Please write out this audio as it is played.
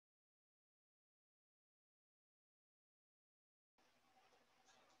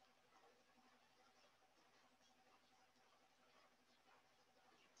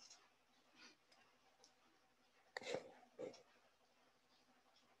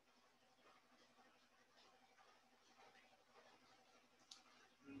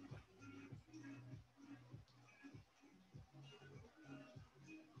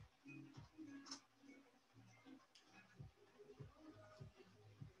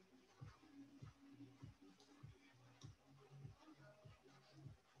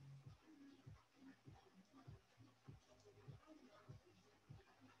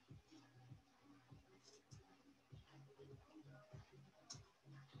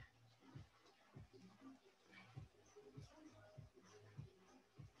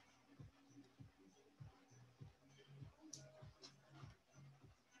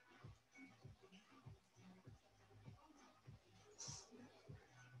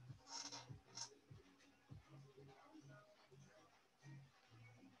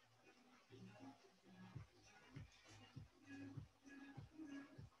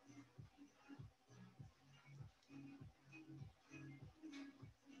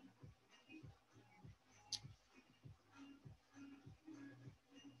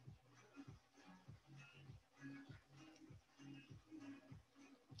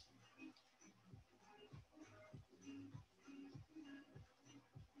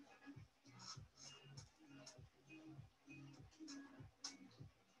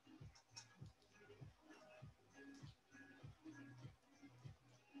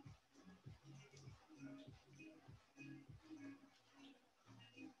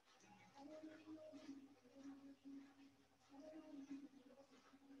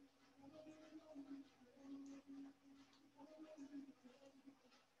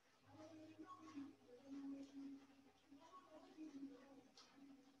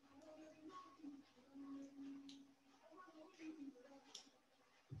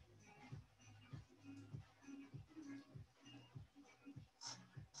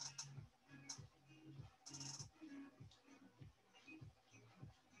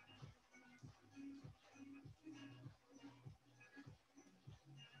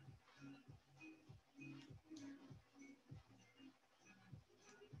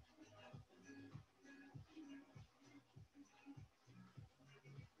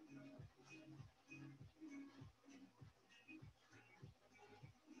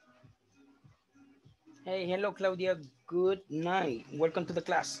Hey, hello, Claudia. Good night. Welcome to the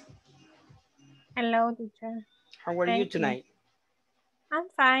class. Hello, teacher. How are you Thank you. tonight? I'm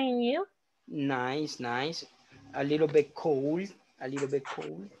fine. You? Nice, nice. A little bit cold. A little bit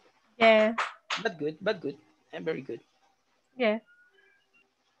cold. Yeah. But good, but good. And very good. Yeah.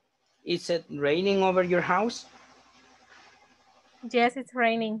 Is it raining over your house? Yes, it's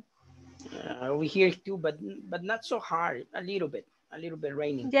raining. We hear too, but not so hard. A little bit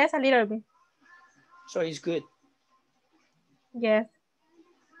raining. Yes, a little bit. So it's good. Yes.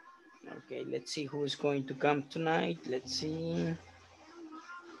 Okay, let's see who is going to come tonight. Let's see.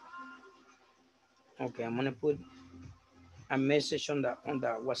 Okay, I'm gonna put a message on the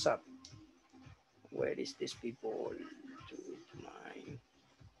WhatsApp. Where is this people? 229.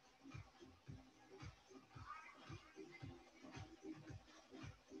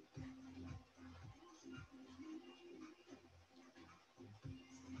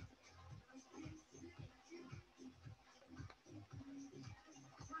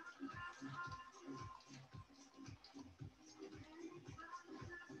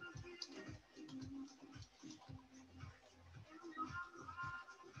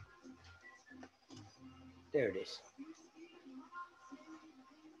 There it is.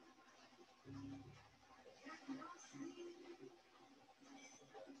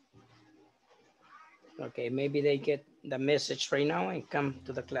 Okay, maybe they get the message right now and come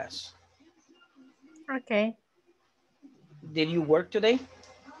to the class. Okay. Did you work today?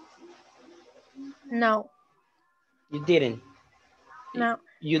 No. You didn't? No.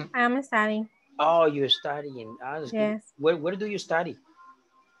 You? I'm studying. Oh, you're studying. Ah, that's good. Yes. Where do you study?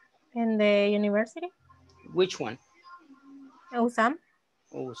 In the university. Which one? USAM.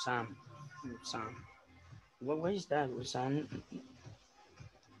 Oh, Sam. Sam. What is that? Sam?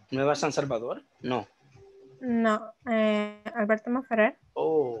 Nueva San Salvador? No. No. Alberto Maferrer.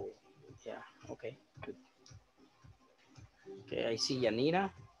 Oh, yeah. Okay. Good. Okay, I see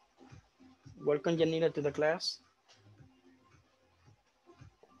Yanira. Welcome, Yanira, to the class.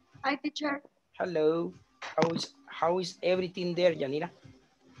 Hi, teacher. Hello. How is everything there, Yanira?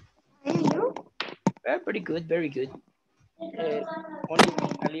 Hey, you? Pretty good, very good. Only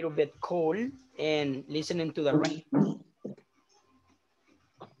a little bit cold and listening to the rain.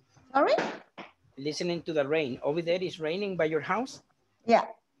 Sorry? Listening to the rain. Over there is raining by your house? Yeah.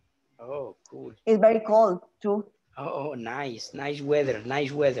 Oh, cool. It's very cold too. Oh, nice. Nice weather.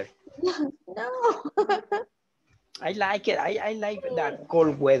 Nice weather. No. I like it. I like that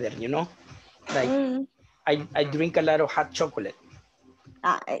cold weather, you know? Like, I drink a lot of hot chocolate.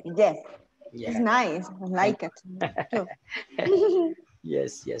 Yes. Yeah. It's nice. I like it too.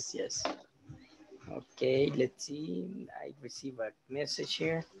 Yes, yes, yes. Okay, let's see. I receive a message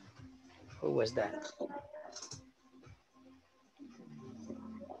here. Who was that?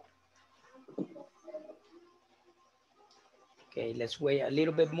 Okay, let's wait a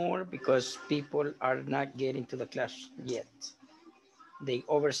little bit more because people are not getting to the class yet. They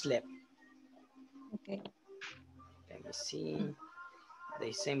overslept. Okay. Let me see.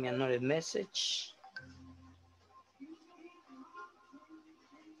 They sent me another message.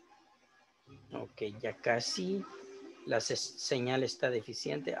 Ok, ya casi. La señal está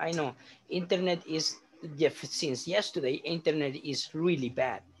deficiente. I know. Internet is, since yesterday, internet is really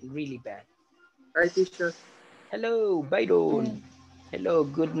bad. Really bad. Hi, teacher. Hello, Byron. Hello,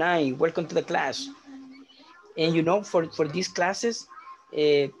 good night. Welcome to the class. And you know, for these classes,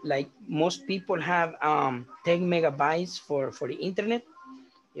 like most people have 10 megabytes for the internet,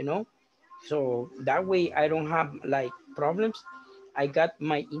 you know? So that way I don't have like problems. I got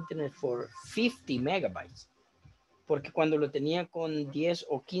my internet for 50 megabytes. Porque cuando lo tenía con 10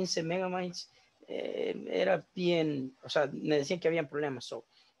 o 15 megabytes, era bien, o sea, me decían que había problemas. So,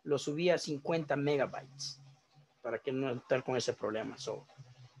 lo subí a 50 megabytes para que no estar con ese problema. So,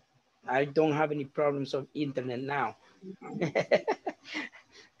 I don't have any problems of internet now.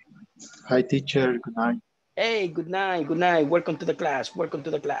 Hi, teacher. Good night. Hey, good night, good night. Welcome to the class, welcome to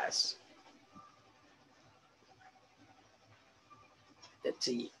the class. Let's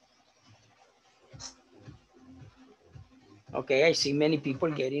see. Okay, I see many people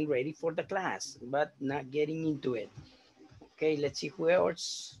getting ready for the class, but not getting into it. Okay, let's see who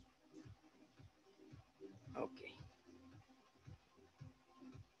else. Okay.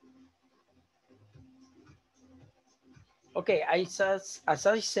 Okay, as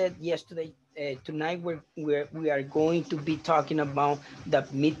I said yesterday, tonight we are going to be talking about the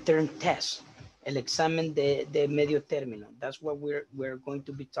midterm test, el examen de medio término. That's what we're going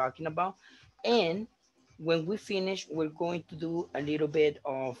to be talking about. And when we finish, we're going to do a little bit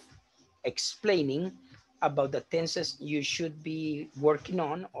of explaining about the tenses you should be working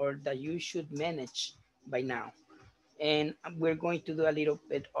on or that you should manage by now. And we're going to do a little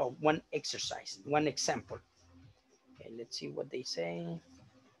bit of one exercise, one example. Okay, let's see what they say.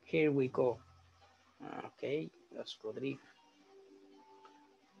 Here we go. Okay, that's Rodrigo.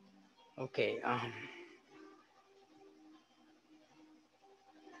 Okay.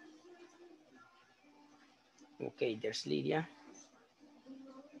 Okay, there's Lydia.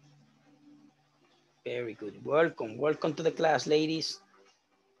 Very good. Welcome. Welcome to the class, ladies.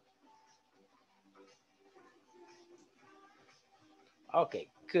 Okay,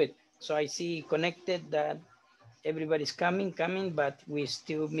 good. So I see connected that everybody's coming, but we're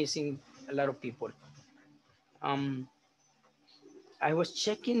still missing a lot of people. I was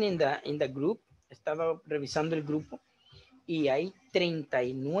checking in the group, estaba revisando el grupo y hay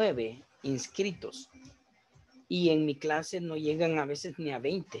 39 inscritos y en mi clase no llegan a veces ni a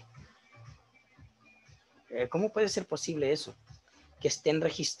 20. ¿Cómo puede ser posible eso? Que estén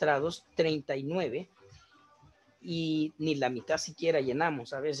registrados 39 y ni la mitad siquiera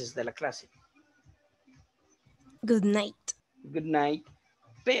llenamos a veces de la clase. Good night. Good night.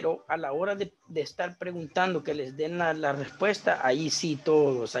 Pero a la hora de estar preguntando que les den la respuesta, ahí sí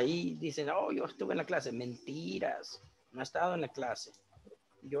todos, ahí dicen, oh, yo estuve en la clase. Mentiras, no he estado en la clase.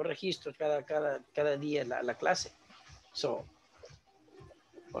 Yo registro cada día la clase. So,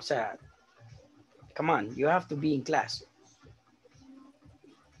 o sea, come on, you have to be in class.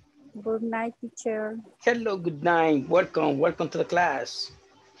 Good night, teacher. Hello, good night. Welcome to the class.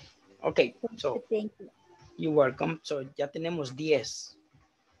 Okay, so Thank you. you're welcome. So ya tenemos 10.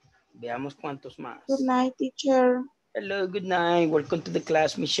 Veamos cuántos más. Good night, teacher. Hello, good night. Welcome to the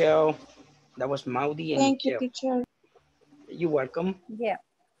class, Michelle. That was Maudie and Thank you, Michelle. teacher. You're welcome. Yeah.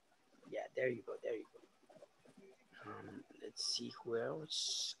 Yeah, there you go. There you go. Let's see who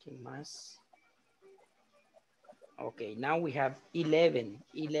else. ¿Quién más? Okay, now we have 11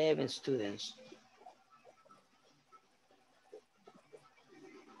 students.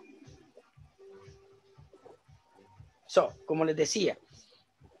 So, como les decía,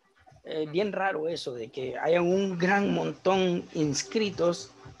 bien raro eso de que haya un gran montón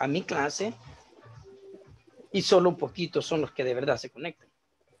inscritos a mi clase y solo poquitos son los que de verdad se conectan.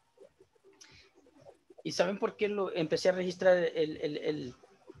 ¿Y saben por qué empecé a registrar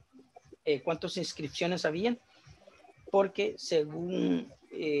cuántas inscripciones habían? Porque según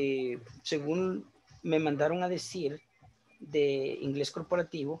me mandaron a decir de inglés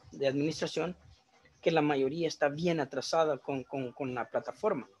corporativo, de administración, que la mayoría está bien atrasada con la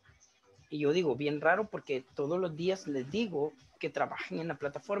plataforma. Y yo digo, bien raro, porque todos los días les digo que trabajen en la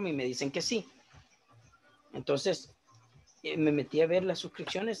plataforma y me dicen que sí. Entonces, me metí a ver las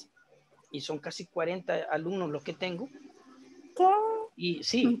suscripciones y son casi 40 alumnos los que tengo. ¿Qué? Y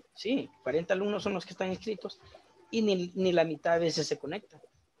sí, 40 alumnos son los que están inscritos y ni la mitad a veces se conectan.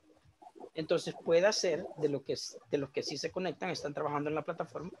 Entonces puede ser de los que sí se conectan, están trabajando en la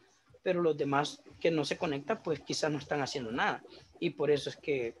plataforma, pero los demás que no se conectan, pues quizás no están haciendo nada. Y por eso es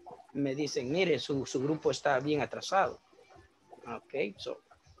que me dicen, mire, su grupo está bien atrasado. Ok, so.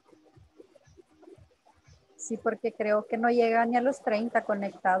 Sí, porque creo que no llega ni a los 30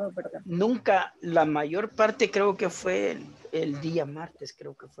 conectados, ¿verdad? Nunca, la mayor parte creo que fue el día martes,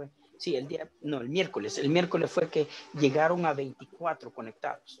 creo que fue. Sí, el miércoles. El miércoles fue que llegaron a 24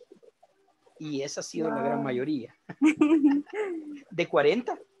 conectados. Y esa ha sido la gran mayoría. ¿De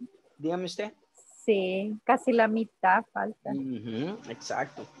 40? Dígame usted. Sí, casi la mitad falta.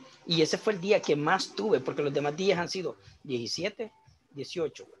 Exacto. Y ese fue el día que más tuve, porque los demás días han sido 17,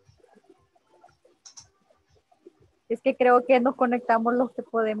 18. Es que creo que nos conectamos los que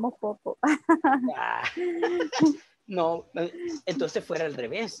podemos poco. No, entonces fuera al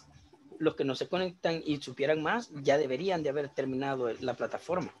revés. Los que no se conectan y supieran más, ya deberían de haber terminado la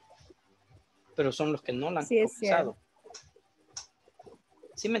plataforma. Pero son los que no la han comenzado.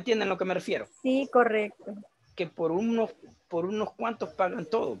 ¿Sí me entienden a lo que me refiero? Sí, correcto. Que por unos cuantos pagan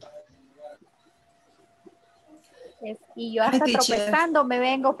todo. Y yo hasta tropezando me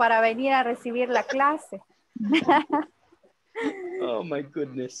vengo para venir a recibir la clase. Oh, my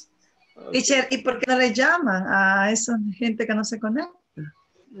goodness. Okay. Teacher, ¿y por qué no le llaman a esa gente que no se conecta?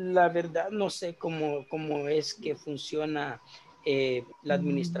 La verdad no sé cómo es que funciona la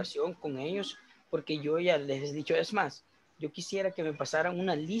administración con ellos, porque yo ya les he dicho, es más, yo quisiera que me pasaran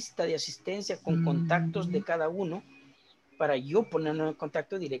una lista de asistencia con contactos de cada uno para yo ponerme en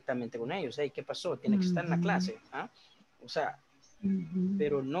contacto directamente con ellos. Hey, ¿qué pasó? Tiene que estar en la clase. ¿Ah? O sea,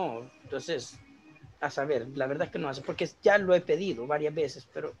 pero no. Entonces, a saber, la verdad es que no hace, porque ya lo he pedido varias veces,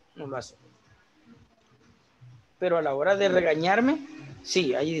 pero no lo hace. Pero a la hora de regañarme,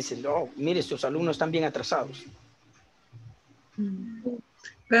 sí, ahí dicen, oh, mire, sus alumnos están bien atrasados.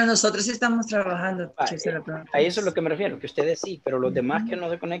 Pero nosotros sí estamos trabajando. A eso es lo que me refiero, que ustedes sí, pero los demás que no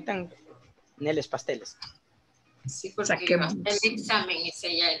se conectan, neles pasteles. Sí, porque el examen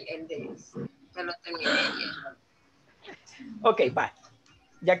ese ya ya lo terminé ya. Ok, va.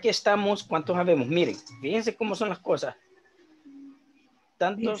 Ya que estamos, ¿cuántos sabemos? Miren, fíjense cómo son las cosas.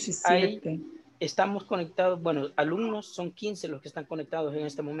 Tantos 17. hay, estamos conectados, bueno, alumnos son 15 los que están conectados en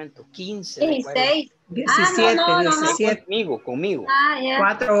este momento. 15. 16. 17, no. 17. Conmigo. Ya.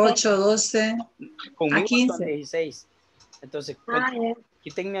 4, 8, 12. Conmigo A 15. son 16. Entonces, Ya.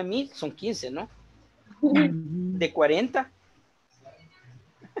 quítenme a mí, son 15, ¿no? De 40.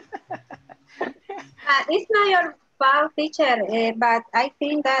 It's not your fault, teacher, but I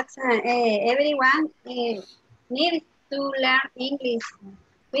think that everyone needs to learn English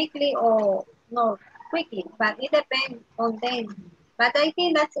quickly or not quickly, but it depends on them. But I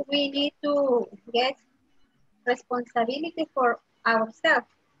think that we need to get responsibility for ourselves.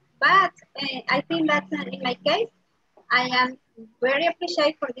 But I think that in my case, I am very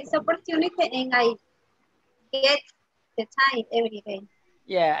appreciative for this opportunity and I get the time every day.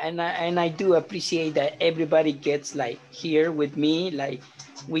 Yeah, and I do appreciate that everybody gets like here with me, like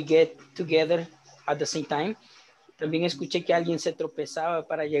we get together at the same time. También escuché que alguien se tropezaba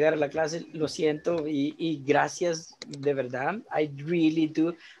para llegar a la clase, lo siento y gracias de verdad. I really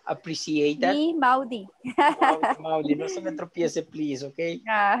do appreciate that. Y Maudi. Maudi, no se me tropiece, please, okay?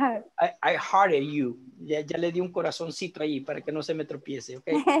 I hearted you. Ya le di un corazoncito ahí para que no se me tropiece,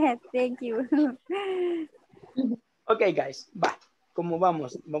 okay? Thank you. Okay, guys, va. ¿Cómo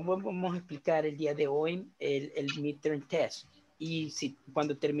vamos? Vamos a explicar el día de hoy el midterm test. Y si,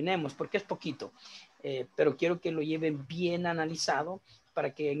 cuando terminemos, porque es poquito, pero quiero que lo lleven bien analizado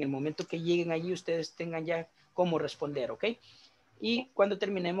para que en el momento que lleguen allí ustedes tengan ya cómo responder, ¿ok? Y cuando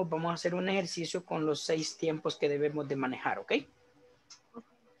terminemos vamos a hacer un ejercicio con los 6 tiempos que debemos de manejar, ¿ok?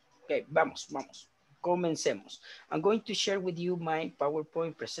 Ok, vamos. Comencemos. I'm going to share with you my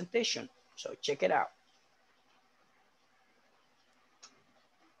PowerPoint presentation, so check it out.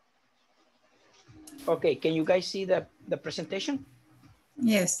 Okay, can you guys see the presentation?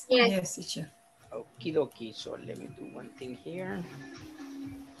 Yes, yes, teacher. Okie dokie, so let me do one thing here.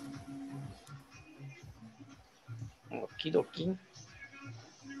 Okie dokie.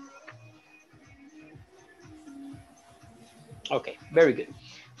 Okay, very good.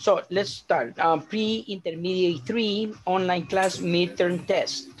 So let's start. Pre-intermediate 3 online class midterm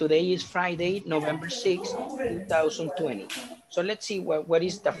test. Today is Friday, November 6, 2020. So let's see what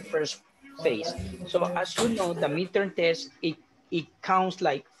is the first phase. So as you know, the midterm test, it counts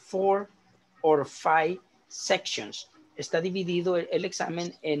like 4 or 5 sections. Está dividido el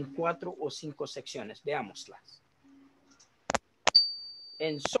examen en 4 o 5 secciones. Veámoslas.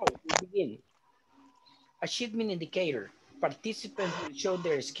 And so we begin. Achievement indicator. Participants will show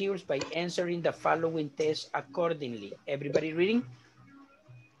their skills by answering the following tests accordingly. Everybody reading?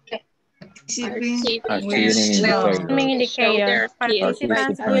 Indicator.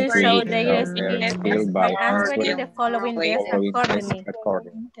 Participants will show their skills by answering the following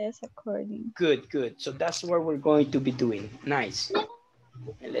tests accordingly. Good. So that's what we're going to be doing. Nice.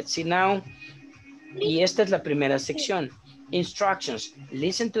 And let's see now. Y esta es la primera sección. Instructions.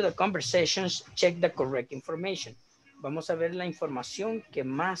 Listen to the conversations. Check the correct information. Vamos a ver la información que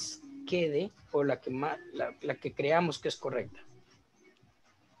más quede o la que creamos que es correcta.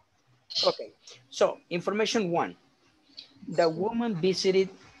 Okay, so information 1. The woman visited,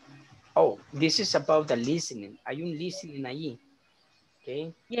 oh, this is about the listening. Hay un listening allí.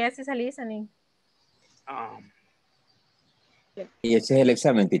 Okay. Yes, it's a listening. Y ese es el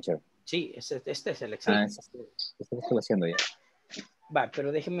examen, teacher. Sí, este es el examen. Este lo estoy haciendo ya. Va,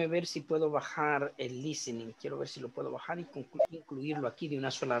 pero déjeme ver si puedo bajar el listening. Quiero ver si lo puedo bajar y incluirlo aquí de una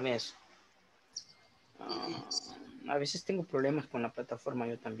sola vez. A veces tengo problemas con la plataforma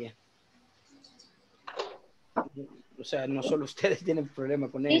yo también. O sea, no solo ustedes tienen problema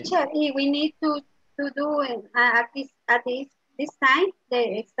con ella. Teacher, we need to to do this time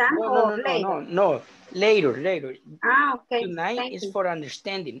the exam or later? No. Later. Okay. Tonight Thank is you. for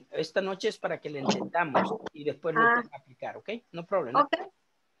understanding. Esta noche es para que le entendamos y después lo pueden aplicar, ¿ok? No problem. Okay.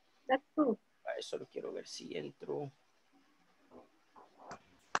 That's good. Solo quiero ver si entro.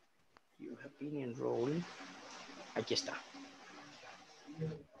 You have been enrolled. Aquí está.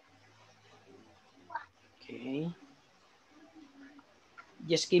 Okay.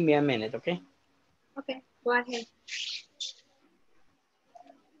 Just give me a minute, okay? Okay, go ahead.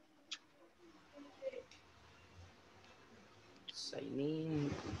 Sign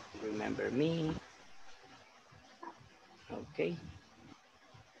in. Remember me. Okay.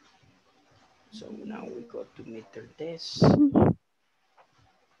 So now we go to MidTermTest.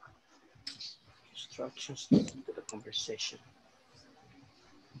 Instructions to the conversation.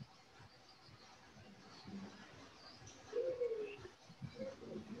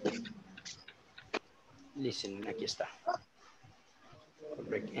 Listen, aquí está.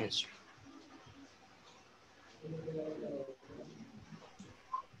 Correct answer.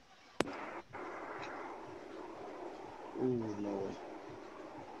 No.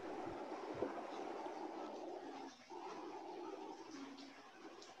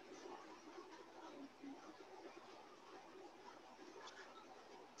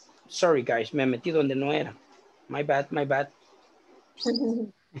 Sorry, guys, me metí donde no era. My bad.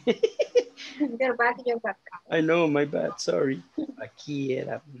 You're back. I know, my bad, sorry. Aquí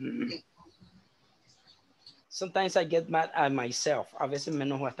era. Sometimes I get mad at myself. A veces me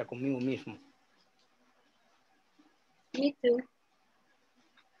enojo hasta conmigo mismo. Me too.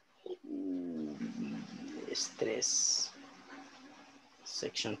 Estrés.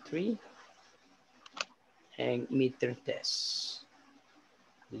 Section 3. And MidTermTest.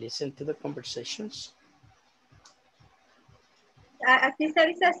 Listen to the conversations. Así se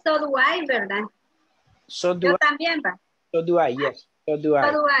dice so do I, ¿verdad? Yo también, va. So do I, yes. So do I.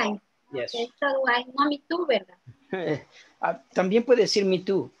 So do I. Yes. Okay, so do I. No me too, ¿verdad? También puede decir me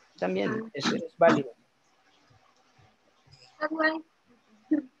too. También, eso es válido. So do I.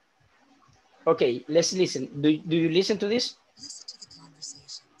 Okay, let's listen. Do you listen to this? Listen to the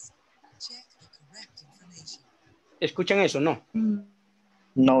conversations. Check the correct information. ¿Escuchan eso? No.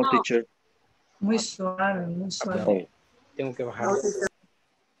 No, teacher. Muy suave, muy suave. Tengo que bajar.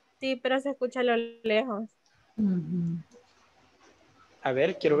 Sí, pero se escucha a lo lejos. A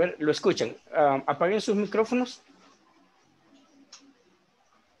ver, quiero ver. ¿Lo escuchan? Apaguen sus micrófonos.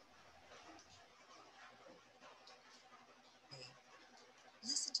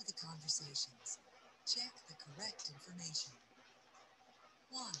 Listen to the conversations. Check the correct information.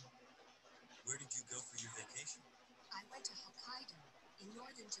 1. Where did you go for your vacation? I went to Hokkaido in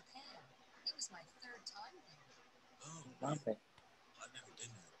northern Japan. It was my 3rd time there. Oh, Okay. I've never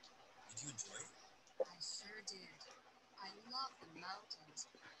been there. Did you enjoy it? I sure did. I love the mountains,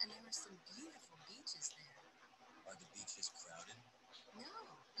 and there are some beautiful beaches there. Are the beaches crowded? No,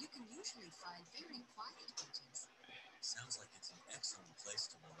 you can usually find very quiet beaches. Sounds like it's an excellent place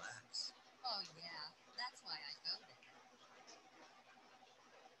to relax. Oh yeah, that's why I go there.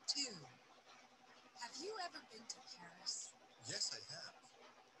 2. Have you ever been to Paris? Yes, I have.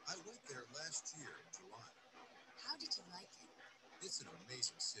 I went there last year in July. How did you like it? It's an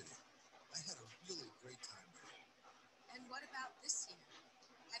amazing city. I had a really great time there. And what about this year?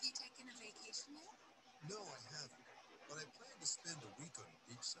 Have you taken a vacation yet? No, I haven't. But I plan to spend a week on a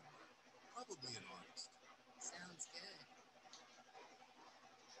beach somewhere. Probably in August. Sounds good.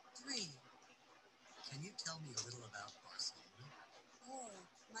 3. Can you tell me a little about Barcelona? Oh,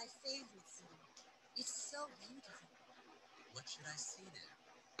 my favorite city. It's so beautiful. What should I see there?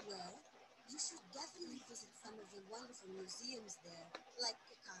 Well, you should definitely visit some of the wonderful museums there, like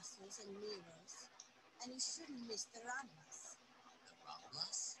Picasso's and Miro's. And you shouldn't miss the Ramblas. The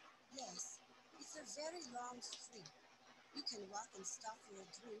Ramblas? Yes, it's a very long street. You can walk and stop for a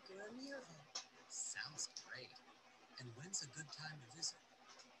drink or a meal there. Sounds great. And when's a good time to visit?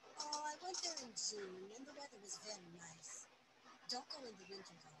 Oh, I went there in June, and the weather was very nice. Don't go in the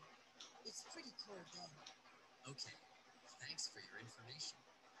winter, though. It's pretty cold then. Okay. Thanks for your information.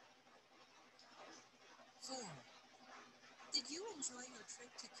 4. Did you enjoy your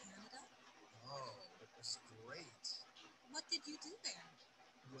trip to Canada? Oh, it was great. What did you do there?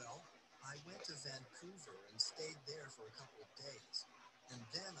 Well, I went to Vancouver and stayed there for a couple of days. And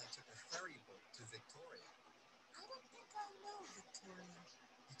then I took a ferry boat to Victoria. I don't think I know Victoria.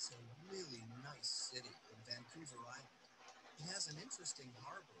 It's a really nice city in Vancouver Island. It has an interesting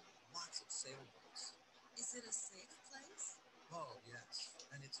harbor with lots of sailboats. Is it a safe place? Oh, yes.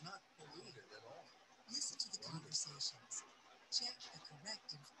 And it's not polluted at all. Listen to the conversations. Check the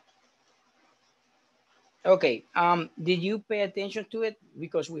correct information. Okay, did you pay attention to it?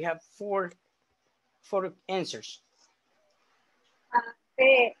 Because we have four answers.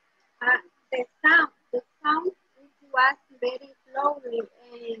 The sound was very slowly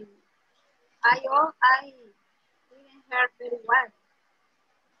and I didn't hear very well.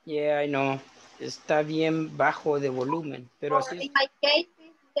 Yeah, I know. Está bien bajo de volumen, pero así es. In my case,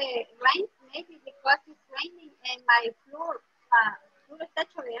 it's the rain, maybe because it's raining and my floor está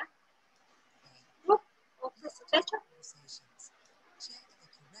hecho, ¿verdad? Roof of the techo. Check the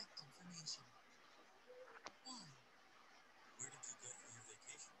correct information. 1. Where did you go for your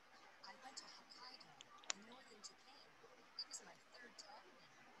vacation? I went to Hokkaido, in northern Japan. It was my 3rd time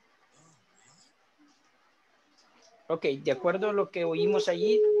there. Oh, really? Ok, de acuerdo a lo que oímos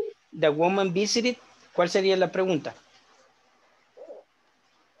allí, the woman visited, ¿cuál sería la pregunta?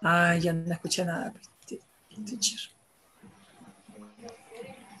 Ah, ya no escuché nada, teacher.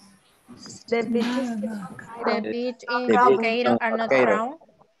 The beaches, the beach in Hokkaido are not crowded.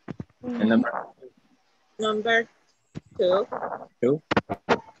 And Number 2.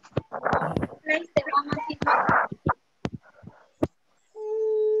 Place the woman is not.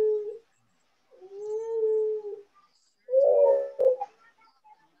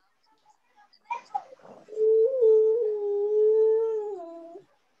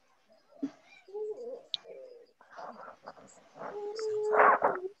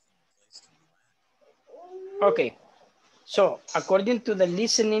 Okay, so according to the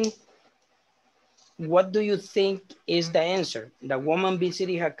listening, what do you think is the answer? The woman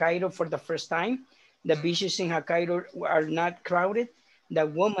visiting Hokkaido for the first time. The beaches in Hokkaido are not crowded. The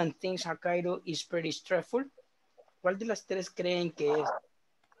woman thinks Hokkaido is pretty stressful. ¿Cuál de las tres creen que es?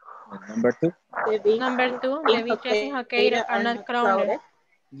 Number 2. Number 2, the beaches in Hokkaido are not crowded.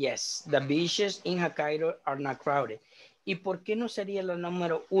 Yes, the beaches in Hokkaido are not crowded. ¿Y por qué no sería la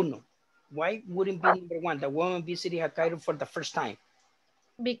número 1? Why wouldn't be number 1? The woman visiting Hokkaido for the first time.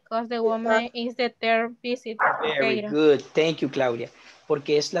 Because the woman is the 3rd visit. Very good. Thank you, Claudia.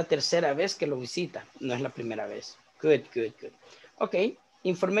 Porque es la tercera vez que lo visita. No es la primera vez. Good, good, good. Okay,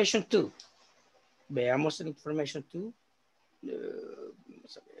 information 2. Veamos el information 2.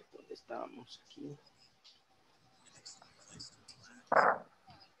 Vamos a ver dónde estábamos aquí.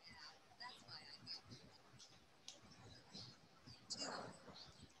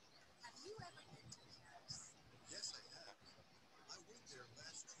 Have you ever been to Paris? Yes, I have. I went there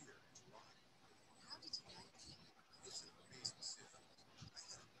last year in July. How did you like it? It's an amazing city. I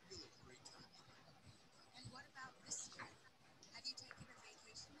had a really great time there. And what about this year? Have you taken a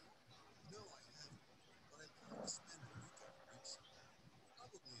vacation there? No, I haven't. But I plan to spend a week on the beach somewhere.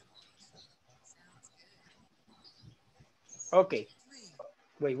 Probably in August. Sounds good. Okay.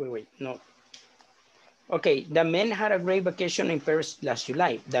 Wait. No. Okay, the man had a great vacation in Paris last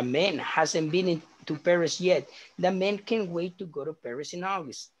July. The man hasn't been to Paris yet. The man can't wait to go to Paris in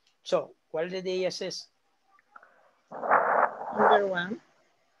August. So, ¿cuál de ellas es? Number 1.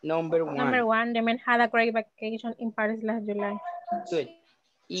 Number 1. Number 1, the man had a great vacation in Paris last July. Good.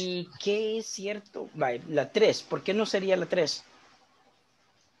 ¿Y qué es cierto? Vale, la 3. ¿Por qué no sería la 3?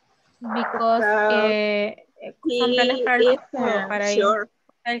 Because son planes para el futuro, para ir.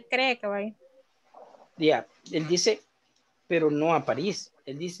 Él cree que va a ir. Yeah, él dice, pero no a París.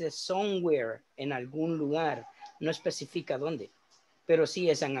 Él dice somewhere, en algún lugar. No especifica dónde. Pero sí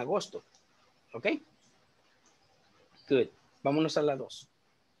es en agosto. ¿Ok? Good. Vámonos a la 2.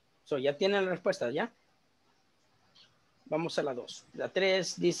 So, ¿ya tienen la respuesta, ya? Vamos a la 2. La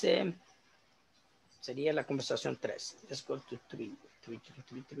 3 dice, sería la conversación 3. Let's go to 3. 3.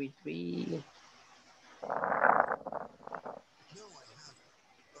 No, I haven't.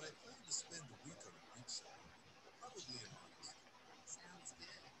 But I plan to spend a week on the beach somewhere. Probably in August. Sounds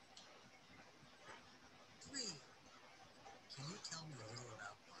good. 3. Can you tell me a little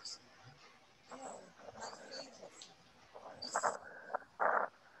about Barcelona? Oh, my favorite city. It's so beautiful.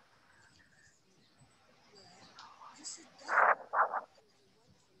 Well, you should definitely go to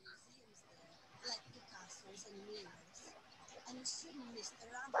the wonderful museums there, like Picasso's and Miro's. And you shouldn't miss the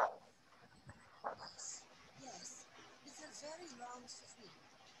Rambla. Yes, it's a very long street.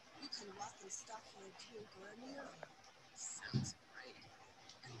 You can walk and stop for a drink or a meal there. Sounds great.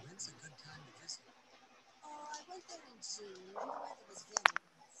 And when's a good time to visit? Oh, I went there in June when the weather was very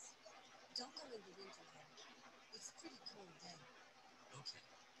nice. Don't go in the winter though. It's pretty cold then. Okay.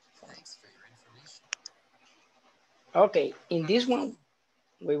 Thanks for your information. Okay, in this one,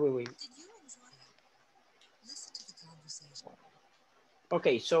 wait. Did you enjoy it? Listen to the conversation.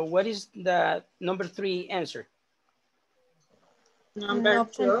 Okay, so what is the number 3 answer? Number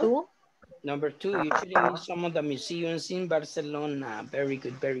 2. Number 2, you should meet some of the museums in Barcelona. Very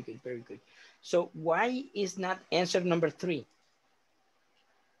good, very good, very good. So why is not answer number 3?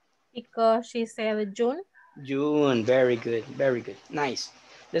 Because she said June. June, very good, very good. Nice.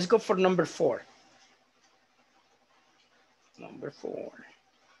 Let's go for number 4. Number 4.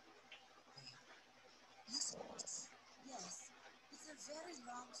 Yes, it's a very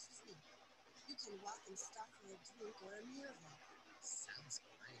long street. You can walk and stop for a drink or a meal there. Sounds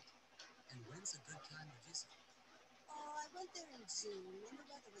great. And when's a good time to visit? Oh, I went there in June and the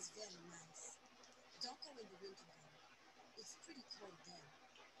weather was very nice. Don't go in the winter though. It's pretty cold then.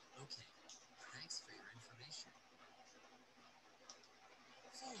 Okay, thanks for your information.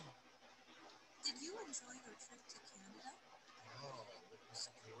 Phil, did you enjoy your trip to Canada? Oh, it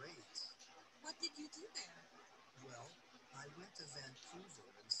was great. What did you do there? Well, I went to Vancouver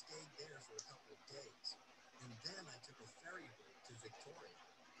and stayed there for a couple of days. And then I took a ferry boat to Victoria.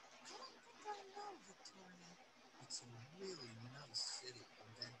 I don't think I know Victoria. It's a really nice city on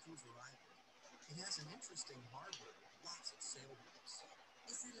Vancouver Island. It has an interesting harbor with lots of sailboats.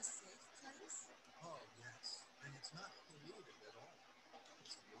 Is it a safe place? Oh, yes. And it's not polluted at all.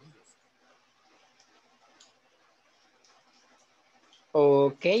 It's wonderful.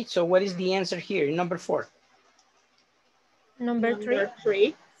 Okay, so what is the answer here? Number 4. Number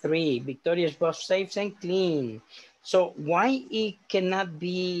 3. 3. Victoria's both safe and clean. So why it cannot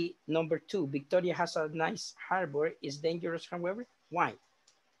be number 2? Victoria has a nice harbor. It's dangerous, however. Why?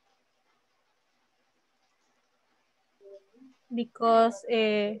 Because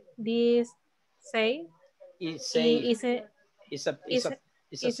this say It's safe. isn't It's a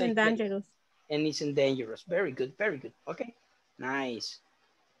safe dangerous. place and isn't dangerous. Very good, very good. Okay, nice.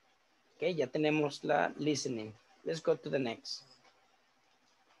 Okay, ya tenemos la listening. Let's go to the next.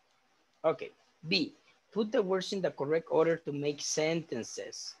 Okay, B. Put the words in the correct order to make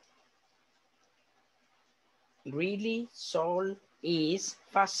sentences. Really, Seoul is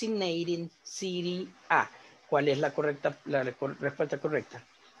fascinating city. A. ¿Cuál es la respuesta correcta?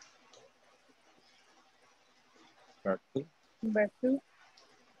 Number 2.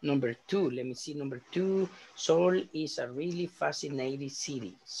 Number 2, let me see, number 2. Seoul is a really fascinating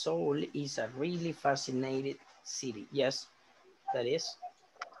city. Seoul is a really fascinating city. Yes, that is.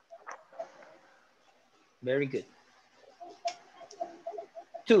 Very good.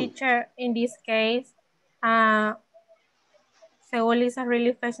 2. Teacher, in this case, Seoul is a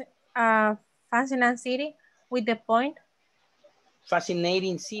really fascinating city with the point.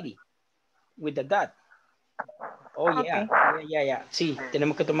 Fascinating city with the dot. Oh, yeah, Okay. yeah. Sí,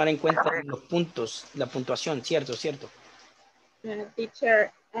 tenemos que tomar en cuenta los puntos, la puntuación, cierto.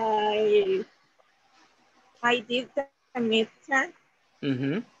 Teacher, I did the midterm,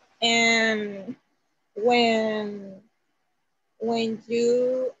 and when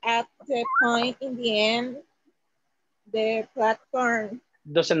you add the point in the end, the platform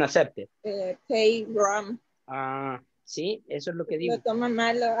doesn't accept it. Pay wrong. Sí, eso es lo que digo. Lo toma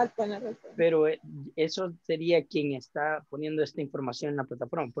mal al ponerlo. Pero eso sería quien está poniendo esta información en la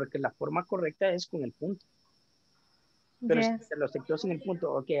plataforma, porque la forma correcta es con el punto. Pero si se lo aceptó sin el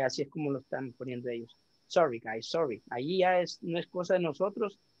punto, ok, así es como lo están poniendo ellos. Sorry, guys, sorry. Ahí ya no es cosa de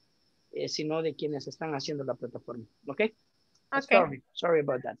nosotros, sino de quienes están haciendo la plataforma. Ok. Sorry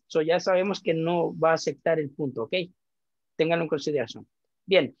about that. So ya sabemos que no va a aceptar el punto, ok. Ténganlo en consideración.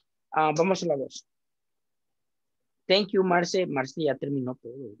 Bien, vamos a la 2. Thank you, Marce. Marce ya terminó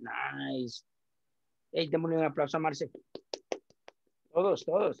todo. Nice. Hey, démosle un aplauso a Marce. Todos.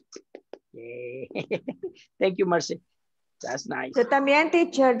 Yeah. Thank you, Marce. That's nice. Yo también,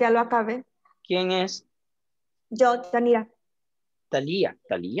 teacher, ya lo acabé. ¿Quién es? Yo, Yanira. ¿Talía?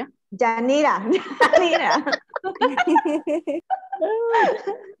 Yanira.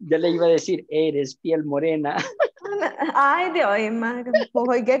 Ya le iba a decir, eres piel morena. Ay, Dios, madre.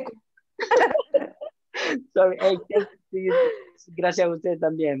 Sorry, hey, gracias a usted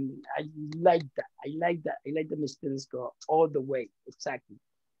también. I like that. I like the students go all the way. Exactly.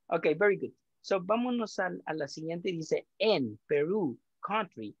 Okay, very good. So, vámonos a la siguiente. Dice, en Peru,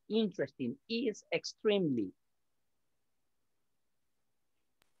 country, interesting, is extremely.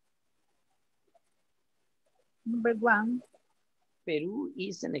 Number 1. Peru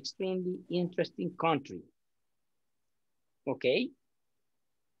is an extremely interesting country. Ok.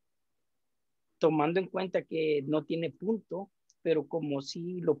 Tomando en cuenta que no tiene punto, pero como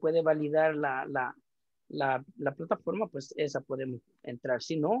sí lo puede validar la plataforma, pues esa podemos entrar.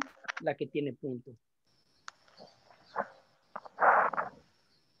 Si no, la que tiene punto.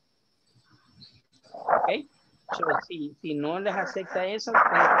 Ok. So, si no les acepta esa,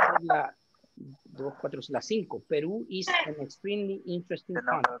 pueden hacer 2, 4, la 5. Peru is an extremely interesting The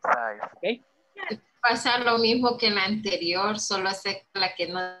number country. 5. Okay. Pasa lo mismo que en la anterior, solo acepta la que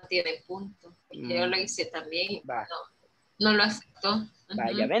no tiene punto. Yo lo hice también y no lo aceptó.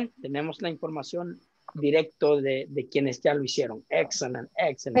 Ya ven, tenemos la información directo de quienes ya lo hicieron. Excellent,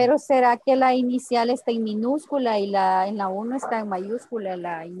 excellent. Pero ¿será que la inicial está en minúscula y en la 1 está en mayúscula,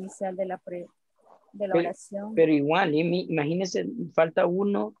 la inicial de la oración? Pero igual, imagínense, falta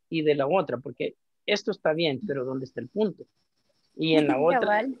uno y de la otra, porque esto está bien, pero ¿dónde está el punto? Y en la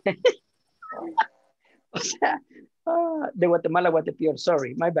otra... O sea, de Guatemala a Guatepeor,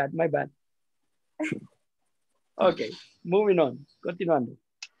 sorry, my bad, my bad. Okay, moving on, continuando.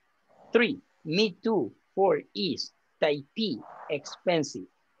 3, me too. 4 is Taipei, expensive.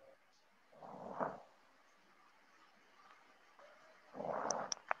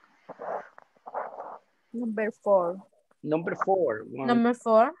 Number 4. Number 4. Number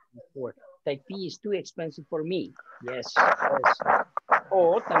 4. Taipei is too expensive for me. Yes, yes.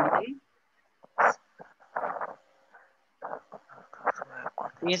 O también.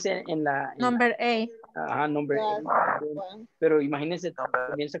 Fíjense en la... Number 8. Ajá, number 8. Pero imagínense,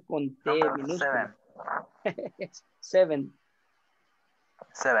 comienza con T minúscula. 7.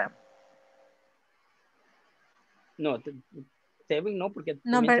 7. No, 7 no, porque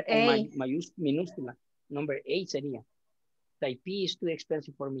number comienza con minúscula. Number 8 sería. Taipei is too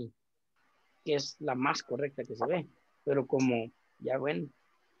expensive for me. Que es la más correcta que se ve. Pero como, ya ven.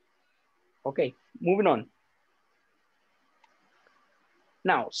 Ok, moving on.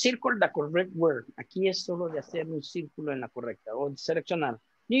 Now, circle the correct word. Aquí es solo de hacer un círculo en la correcta o seleccionar.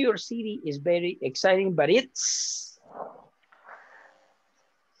 New York City is very exciting, but it's...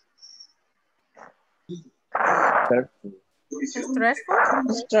 Stressful?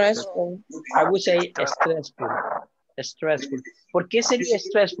 Stressful. I would say stressful. Stressful. ¿Por qué sería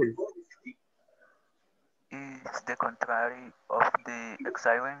stressful? Is the contrary of the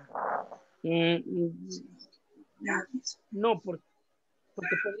exciting? No, porque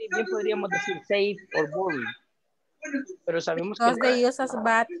bien podríamos decir safe or boring. Pero sabemos because que... the use as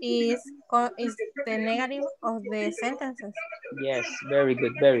bad is the negative of the sentences. Yes, very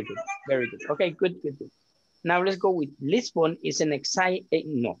good, very good, very good. Okay, good, good, good. Now let's go with Lisbon is an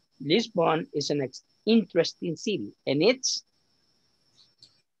Lisbon is an interesting city and it's...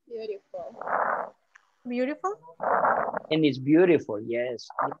 Beautiful. Beautiful? And it's beautiful, yes.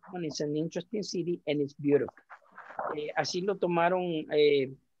 Lisbon is an interesting city and it's beautiful. Así lo tomaron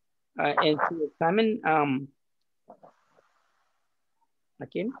en su examen. ¿A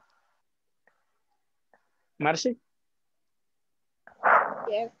quién? Marce?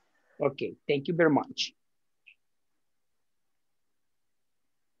 Yes. Okay, thank you very much.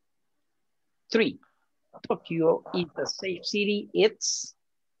 3, Tokyo is a safe city. It's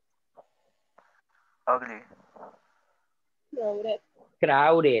Ugly. Crowded.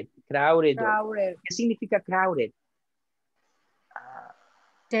 crowded. Crowded. ¿Qué significa crowded?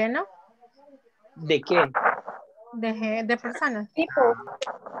 ¿Lleno? ¿De qué? De personas.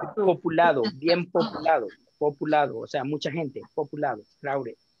 Populado, bien populado. Populado, o sea, mucha gente. Populado,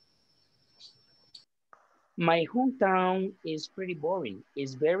 crowded. My hometown is pretty boring.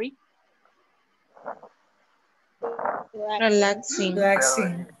 It's very... Relaxing.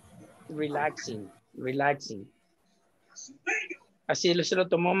 Relaxing. ¿Así se lo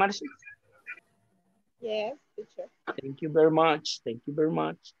tomó Marcio? Yes, teacher. Thank you very much. Thank you very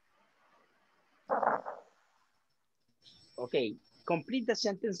much. Okay, complete the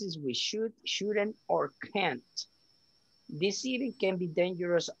sentences with should, shouldn't, or can't. This city can be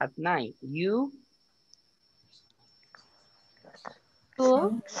dangerous at night. You?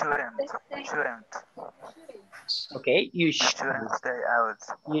 Shouldn't. Okay, you Shouldn't stay out.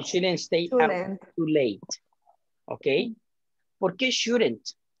 You shouldn't stay out too late. Okay. ¿Por qué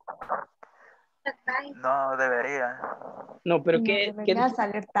shouldn't? No debería. No, pero ¿qué?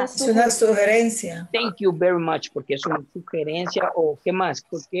 Es una sugerencia. Thank you very much, porque es una sugerencia o ¿qué más?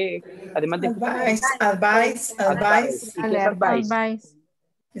 Porque además de... Advice. ¿Y qué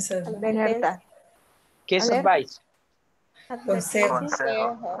es advice? Alerta. ¿Qué es advice? Consejo.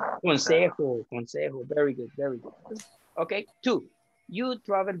 Very good, very good. Okay, 2. You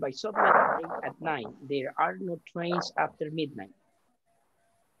travel by subway train at night. There are no trains after midnight.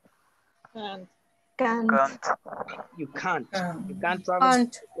 Can't. You can't. You can't travel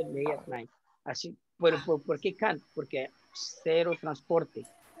subway at night. Así, ¿por qué can't? Porque cero transporte.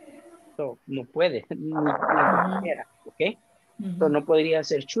 So, no puede, ni siquiera, ¿ok? So, no podría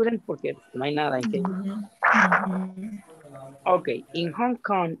ser shouldn't porque no hay nada en que... Okay, in Hong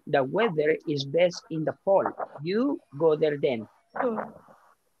Kong, the weather is best in the fall. You go there then.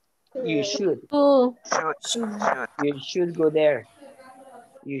 You should. You should go there.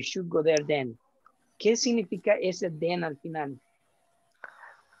 You should go there then. ¿Qué significa ese then al final?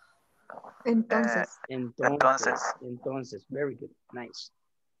 Entonces, very good, nice.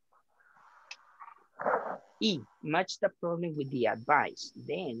 E, match the problem with the advice.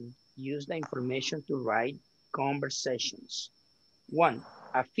 Then use the information to write conversations. 1,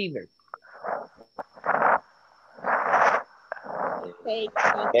 a fever.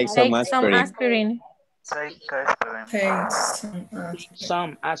 Take some aspirin.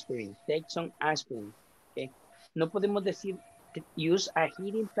 Take some aspirin. Okay. No podemos decir use a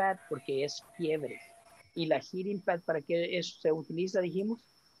heating pad porque es fiebre. ¿Y la heating pad para qué eso se utiliza, dijimos?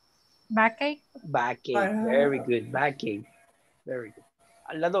 Backache. Backache, very good, backache. Very good.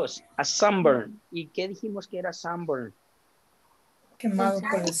 La 2, a sunburn. ¿Y qué dijimos que era sunburn? Quemado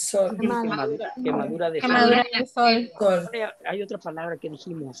por el sol. Quemadura de sol. Hay otra palabra que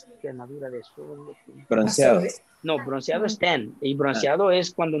dijimos, quemadura de sol. Bronceado. No, bronceado es tan. Y bronceado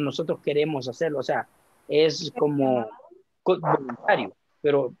es cuando nosotros queremos hacerlo. O sea, es como voluntario.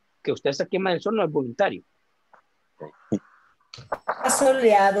 Pero que usted se quema del sol no es voluntario.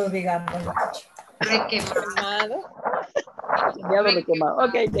 Soleado, digamos. Requemado. Requemado.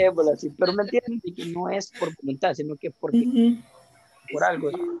 Ok, déjalo así. Pero me entienden que no es por voluntad, sino que porque por algo.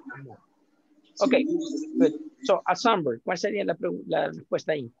 Ok, good. So, a sunburn. ¿Cuál sería la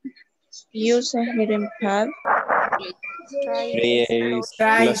respuesta ahí? Use a heating pad.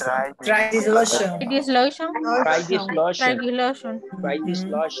 Try this lotion. Try this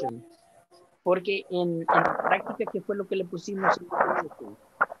lotion. Porque en práctica, ¿qué fue lo que le pusimos?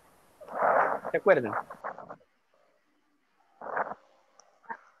 ¿Se acuerdan?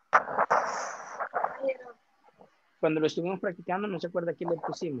 Cuando lo estuvimos practicando, ¿no se acuerda qué le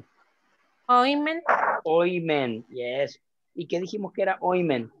pusimos? Ointment. Ointment, yes. ¿Y qué dijimos que era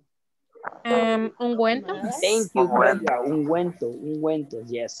ointment? Ungüento. Thank you, Brenda. Ungüento,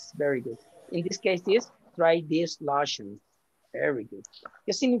 yes, very good. In this case, try this lotion. Very good.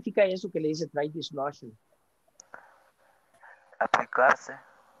 ¿Qué significa eso que le dice try this lotion? Aplicarse.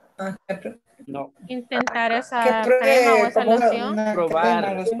 No. Intentar esa crema o esa loción.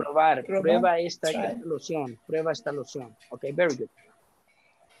 Probar. Prueba esta loción. Prueba esta loción. Ok, very good.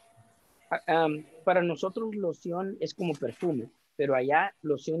 Para nosotros loción es como perfume, pero allá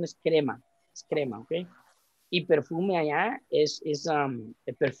loción es crema. Es crema, ok. Y perfume allá es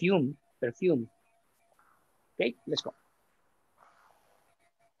perfume. Ok, let's go.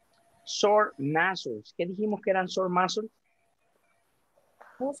 Sore muscles. ¿Qué dijimos que eran sore muscles?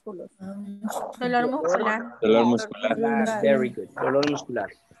 Músculos. Dolor muscular. Dolor muscular. Very good. Dolor muscular.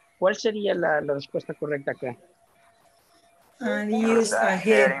 ¿Cuál sería la respuesta correcta acá? And use a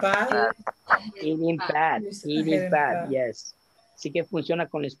heating pad. Heating pad, yes. Sí que funciona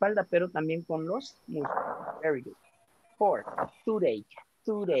con la espalda, pero también con los músculos. Very good. 4, toothache.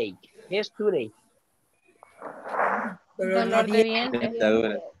 ¿Qué es toothache? Dolor de dientes.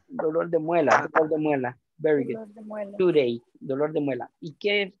 Dolor de muela. Very good. Toothache, dolor de muela. ¿Y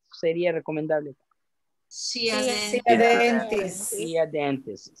qué sería recomendable? Ciudadanos.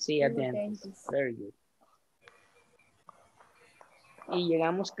 Very good. Y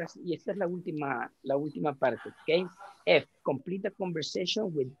llegamos casi, y esta es la última parte, ¿ok? F, complete a conversation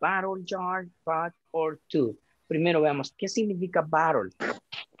with bottle, jar, pot, or tube. Primero veamos, ¿qué significa bottle?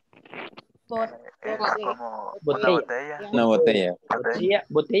 Una botella.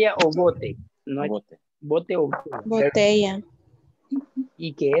 Botella o bote. No bote. Bote o botella.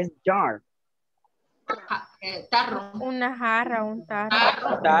 ¿Y qué es jar? Tarro. Una jarra, un tarro.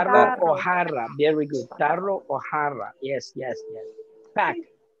 Tarro o jarra. Very good. Tarro o jarra. Yes. Pack.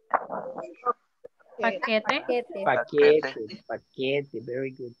 Paquete.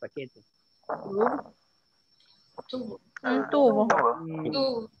 Very good. Paquete. Un tubo.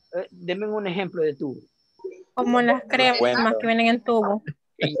 Denme un ejemplo de tubo. Como las cremas que vienen en tubo.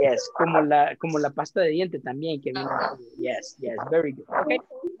 Yes, como la pasta de diente también que viene. Yes, very good. Okay.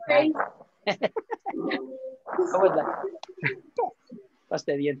 ¿Cómo es la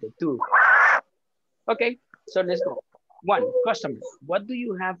pasta de diente? Two. Okay, so let's go. 1, customer. What do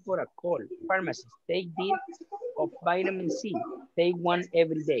you have for a cold? Pharmacist, take this of vitamin C. Take one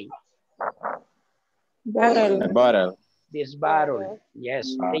every day. Bottle. This bottle.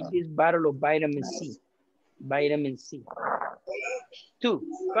 Yes, take this bottle of vitamin C. 2,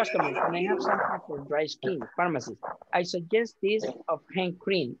 customer, can I have something for dry skin? Pharmacist, I suggest this of hand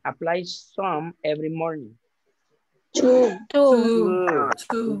cream. Apply some every morning. 2.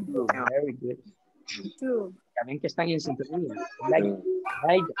 Very good. 2. Ya ven que están en sintonía. Like.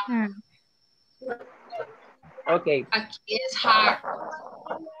 Okay. Aquí es hard.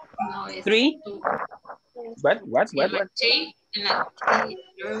 No, es 3? two. What? En la T,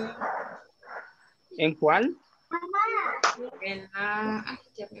 ¿En cuál? en la, ay,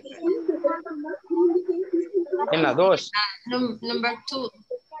 ya me perdí. En la 2. Number 2.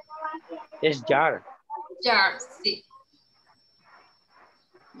 Es jar. Jar, sí.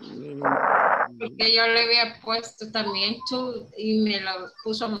 Porque yo le había puesto también two y me lo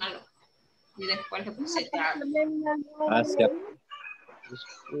puso malo. Y después le puse jar. Hacia.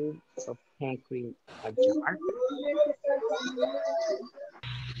 Of hand cream, a jar.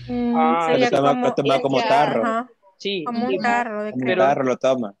 Sería Lo toma como tarro. ajá, Sí, como un tarro de Como crema. tarro lo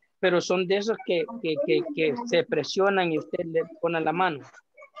toma. pero son de esos que se presionan y usted le pone la mano.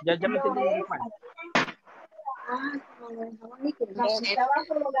 Ya me entendieron de cuál. No sé.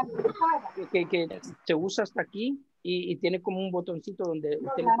 Que se usa hasta aquí y tiene como un botoncito donde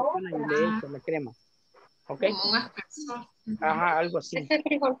usted le presiona y le echa la crema. ¿Ok? Como un aspersor. Ajá, algo así. Es el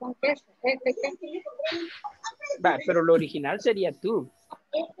frijol con queso. Va, pero lo original sería tú.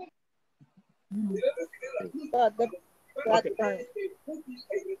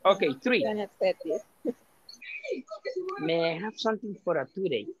 Okay, 3. May I have something for a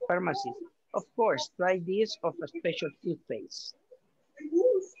toothache? Pharmacist. Of course, try this of a special toothpaste.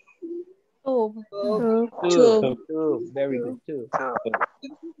 Tube. Tube. Very good, too.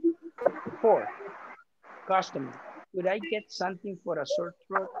 4. Customer. Could I get something for a sore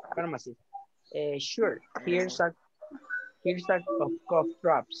throat? Pharmacist. Sure. Here's a of cough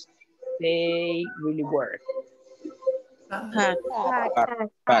drops. They really work. Pack.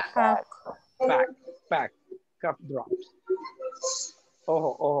 Cough drops.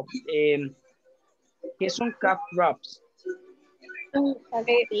 Ojo. ¿Qué son cough drops?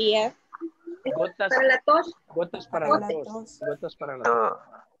 Gotas para la tos. Gotas para la tos. Gotas para la tos.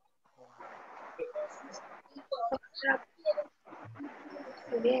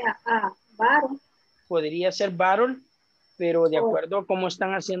 Podría ser barrel, pero de acuerdo a cómo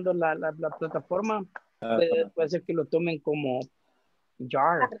están haciendo la plataforma, puede ser que lo tomen como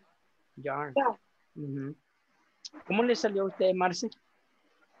jar. ¿Cómo le salió a usted, Marce?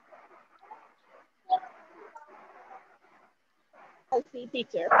 Sí,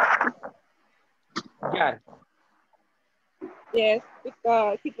 teacher. Jar. Yes,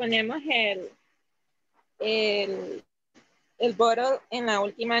 because si ponemos el bottle en la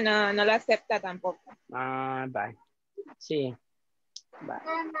última no lo acepta tampoco. Bye. Sí. Bye.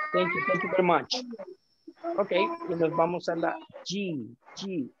 Thank you very much. Ok, y nos vamos a la G.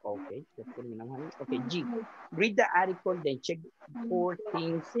 Ok, ya terminamos ahí. Ok, G. Read the article, then check 4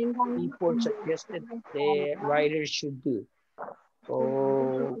 things people suggested the writer should do.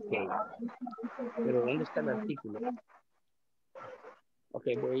 Ok. Pero ¿dónde está el artículo? Ok,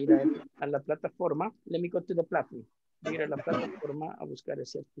 voy a ir a la plataforma. Let me go to the platform. Voy a ir a la plataforma a buscar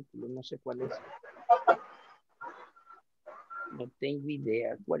ese artículo. No sé cuál es. No tengo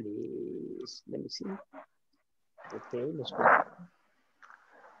idea cuál es. Let me see. Ok, let's go.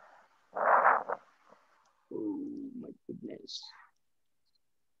 Oh my goodness.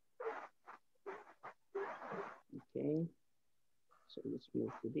 Okay. So let's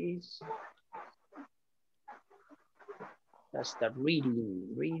move to this. That's the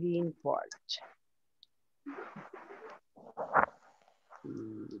reading part.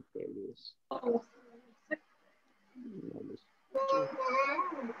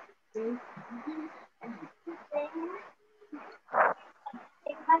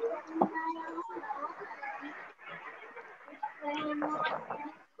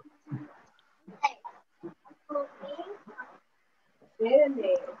 There it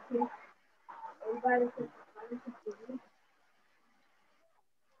is.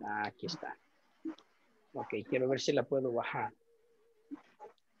 Aquí está. Ok, quiero ver si la puedo bajar.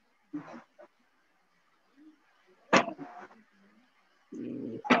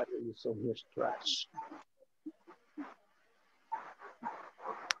 So here's trash.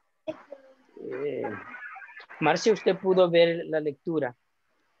 Marcia, ¿usted pudo ver la lectura?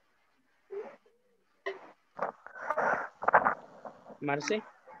 Marce.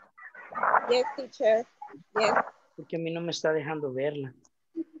 Yes, teacher. Yes. Porque a mí no me está dejando verla.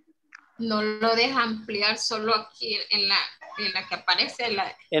 No lo deja ampliar solo aquí en la que aparece en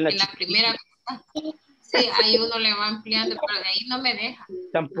la primera. Sí, ahí uno le va ampliando, pero de ahí no me deja.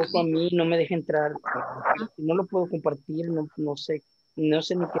 Tampoco a mí no me deja entrar. No lo puedo compartir, no sé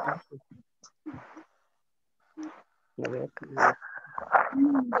ni qué. A ver.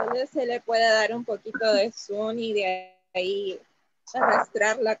 Solo se le puede dar un poquito de zoom y de ahí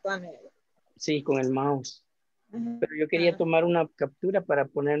arrastrarla con él. Sí, con el mouse. Pero yo quería tomar una captura para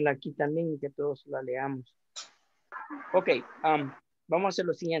ponerla aquí también y que todos la leamos. Ok, Vamos a hacer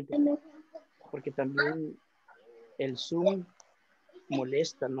lo siguiente, porque también el Zoom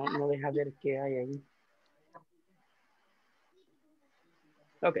molesta, no deja ver qué hay ahí.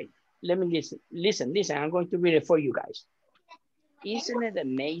 Okay, let me listen, I'm going to read it for you guys. Isn't it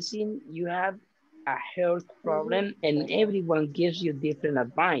amazing? You have a health problem and everyone gives you different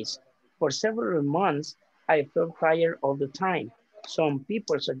advice. For several months, I felt tired all the time. Some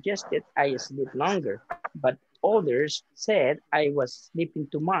people suggested I sleep longer, but others said I was sleeping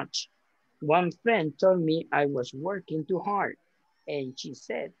too much. One friend told me I was working too hard, and she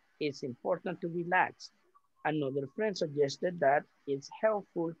said it's important to relax. Another friend suggested that it's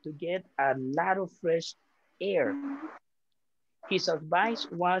helpful to get a lot of fresh air. His advice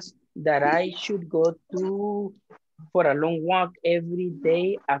was that I should go for a long walk every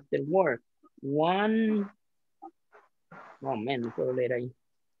day after work. No puedo leer ahí.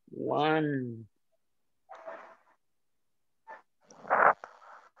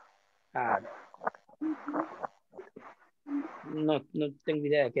 No tengo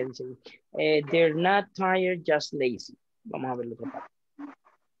idea de qué dice. They're not tired, just lazy. Vamos a ver la otra parte.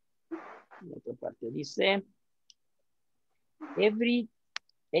 La otra parte dice,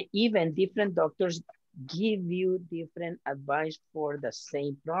 even different doctors give you different advice for the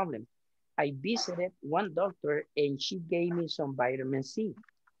same problem. I visited one doctor and she gave me some vitamin C.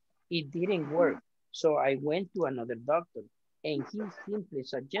 It didn't work, so I went to another doctor and he simply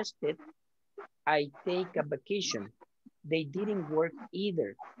suggested I take a vacation. They didn't work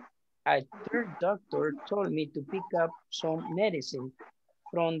either. A third doctor told me to pick up some medicine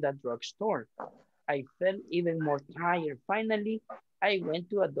from the drugstore. I felt even more tired. Finally, I went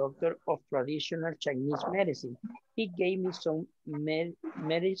to a doctor of traditional Chinese medicine. He gave me some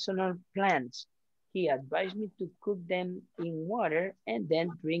medicinal plants. He advised me to cook them in water and then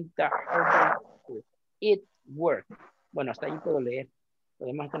drink the herbal water. It worked. Bueno, hasta ahí puedo leer. Lo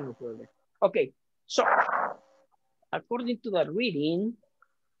demás no puedo leer. Okay, so according to the reading,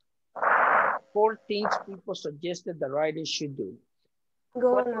 4 things people suggested the writer should do.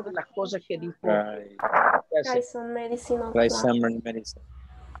 Cuatro de las cosas que dijo. Try some medicinal Try plants. some medicine.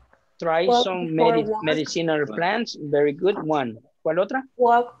 Try some medicinal plants. Very good. One. ¿Cuál otra?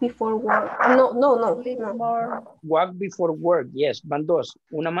 Walk before work. No. Walk before work. Yes, van 2.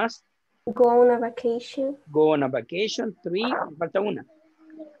 ¿Una más? Go on a vacation. Go on a vacation. 3. Falta una.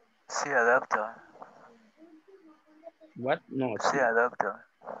 See a doctor. What? No. See a doctor.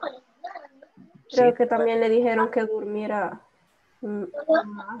 Creo que también le dijeron que durmiera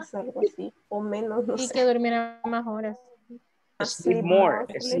más, algo así, o menos, no sé. Y que durmiera más horas. Sleep more.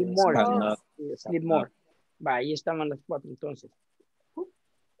 Sleep more. Va, ahí estaban las 4 entonces.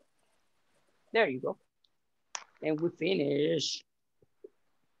 There you go. And we finish.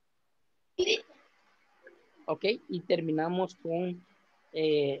 Ok, y terminamos con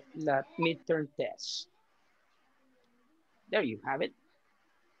la midterm test. There you have it.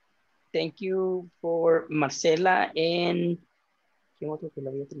 Thank you for Marcela and ¿quién otro que lo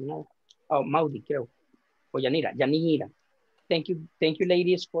había terminado? Oh, Maudi, creo. O Yanira. Thank you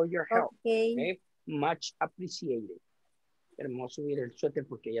ladies for your help. Okay. Much appreciated. Hermoso subir el suéter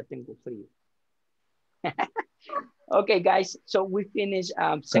porque ya tengo frío. Okay, guys. So we finished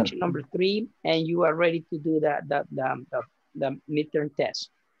section number 3, and you are ready to do the midterm test.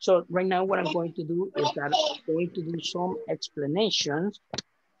 So right now, what I'm going to do is that I'm going to do some explanations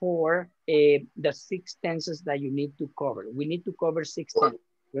for the 6 tenses that you need to cover. We need to cover 6 tenses,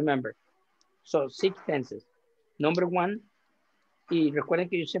 remember. So 6 tenses. Number 1, y recuerden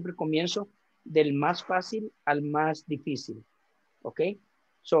que yo siempre comienzo del más fácil al más difícil, ¿ok?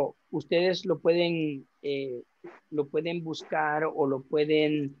 So, ustedes lo pueden buscar o lo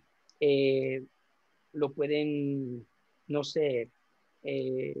pueden, no sé,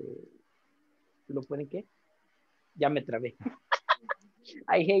 ¿lo pueden qué? Ya me trabé.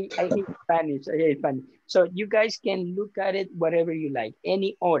 I hate Spanish. So you guys can look at it whatever you like,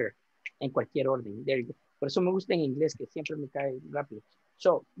 any order, en cualquier orden. There you go. Por eso me gusta en inglés, que siempre me cae rápido.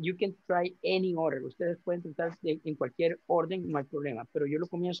 So you can try any order. Ustedes pueden tratar en cualquier orden, no hay problema. Pero yo lo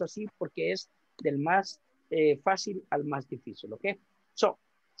comienzo así porque es del más fácil al más difícil, ¿ok? So,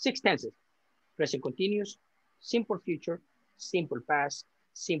 6 tenses. Present continuous, simple future, simple past,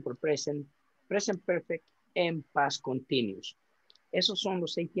 simple present, present perfect, and past continuous. Esos son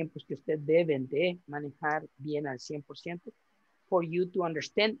los 6 tiempos que ustedes deben de manejar bien al 100% for you to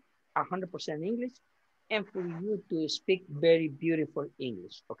understand 100% English and for you to speak very beautiful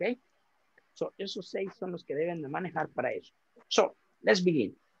English, okay? So, esos 6 son los que deben de manejar para eso. So, let's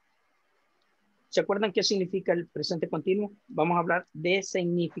begin. ¿Se acuerdan qué significa el presente continuo? Vamos a hablar de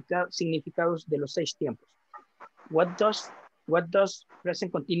significados de los 6 tiempos. What does What does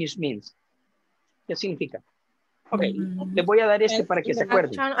present continuous means? ¿Qué significa? Ok, les voy a dar este para que se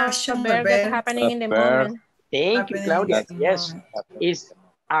acuerden. Action or verb that's happening in the moment. Thank you, Claudia. Yes, it's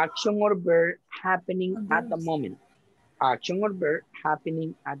action or verb happening at the moment. Action or verb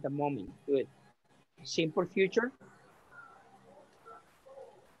happening at the moment. Good. Simple future.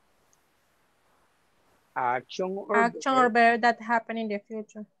 Action or verb that happen in the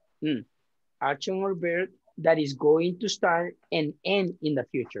future. Action or verb that is going to start and end in the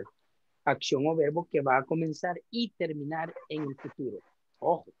future. Acción o verbo que va a comenzar y terminar en el futuro.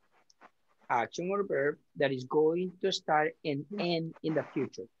 Ojo. Action or verb that is going to start and end in the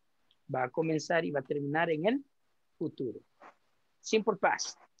future. Va a comenzar y va a terminar en el futuro. Simple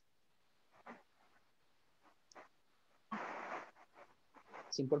past.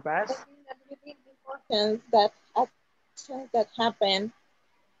 Simple past. That actions that happen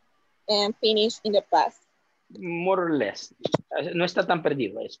and finish in the past. More or less. No está tan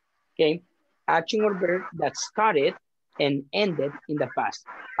perdido eso. Okay. Action or verb that started and ended in the past.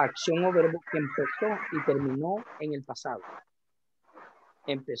 Acción o verbo que empezó y terminó en el pasado.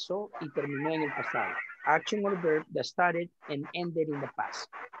 Empezó y terminó en el pasado. Action or verb that started and ended in the past.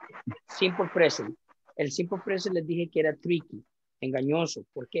 Simple present. El simple present les dije que era tricky, engañoso.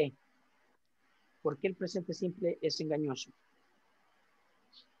 ¿Por qué? ¿Por qué el presente simple es engañoso?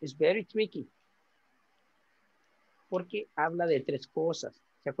 It's very tricky. Porque habla de tres cosas.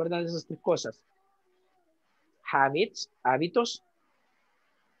 ¿Se acuerdan de esas tres cosas? Habits, hábitos.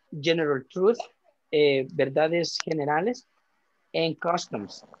 General truth, verdades generales. And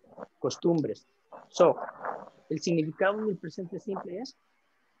customs, costumbres. So, el significado del presente simple es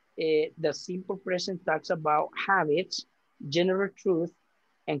the simple present talks about habits, general truth,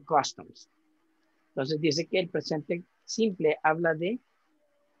 and customs. Entonces dice que el presente simple habla de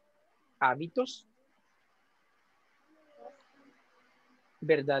hábitos,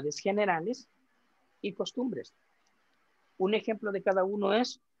 verdades generales y costumbres. Un ejemplo de cada uno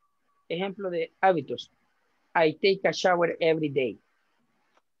es, ejemplo de hábitos. I take a shower every day.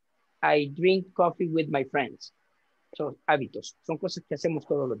 I drink coffee with my friends. Son hábitos, son cosas que hacemos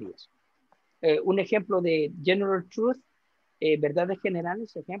todos los días. Un ejemplo de general truth, verdades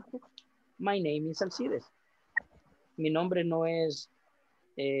generales, ejemplo. My name is Alcides. Mi nombre no es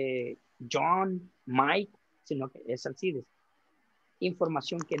John, Mike, sino que es Alcides.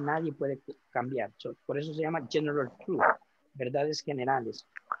 Información que nadie puede cambiar. So, por eso se llama general truth, verdades generales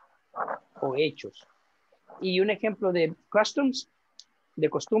o hechos. Y un ejemplo de customs, de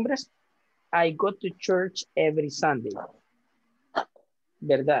costumbres. I go to church every Sunday.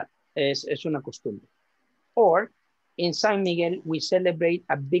 Verdad, es una costumbre. Or, in San Miguel, we celebrate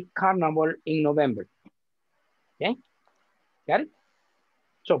a big carnival in November. ¿Okay? ¿Got it?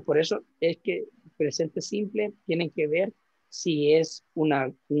 So, por eso es que presente simple tienen que ver si es un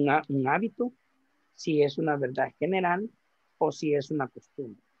hábito, si es una verdad general o si es una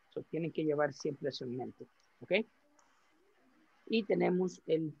costumbre. So, tienen que llevar siempre eso en mente. ¿Ok? Y tenemos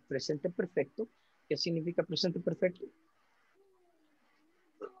el presente perfecto. ¿Qué significa presente perfecto?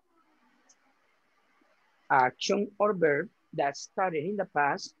 Action or verb that started in the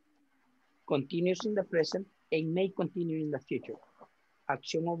past, continues in the present, and may continue in the future.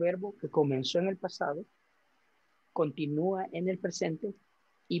 Acción o verbo que comenzó en el pasado, continúa en el presente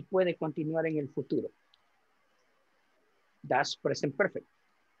y puede continuar en el futuro. That's present perfect.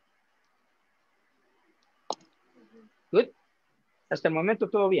 Good. Hasta el momento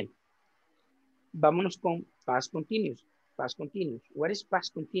todo bien. Vámonos con past continuous. Past continuous. What is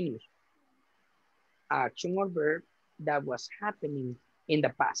past continuous? Action or verb that was happening in the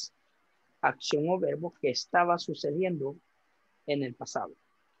past. Acción o verbo que estaba sucediendo en el pasado.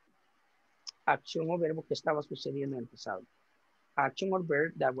 Acción o verbo que estaba sucediendo en el pasado. Action or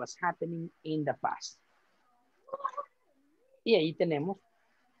verb that was happening in the past. Y ahí tenemos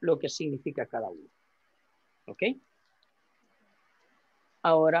lo que significa cada uno. ¿Ok?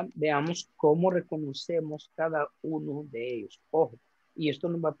 Ahora veamos cómo reconocemos cada uno de ellos. Ojo, y esto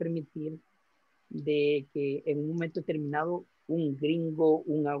nos va a permitir de que en un momento determinado un gringo,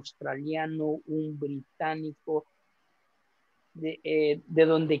 un australiano, un británico, de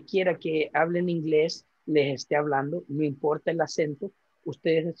donde quiera que hablen inglés, les esté hablando, no importa el acento,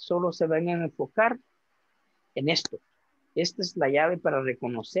 ustedes solo se van a enfocar en esto. Esta es la llave para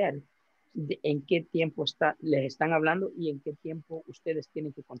reconocer en qué tiempo les están hablando y en qué tiempo ustedes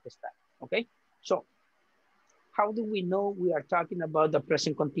tienen que contestar. ¿Ok? So, how do we know we are talking about the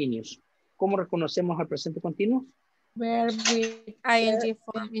present continuous? ¿Cómo reconocemos al presente continuous? Verb with ing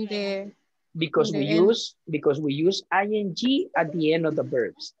form in the... Because we use ing at the end of the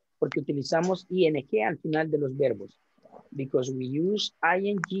verbs. Porque utilizamos ing al final de los verbos. because we use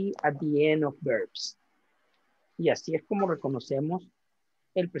ing at the end of verbs. Y así es como reconocemos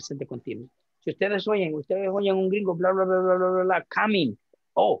el presente continuo. Si ustedes oyen un gringo, bla, bla, bla, bla, bla, bla, bla, coming.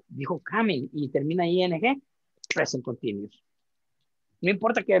 Oh, dijo coming y termina ing, present continuous. No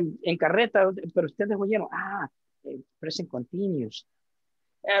importa que en carreta, pero ustedes oyeron, present continuous.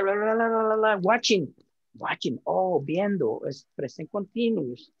 Bla, bla, bla, bla, bla, watching, oh, viendo, es present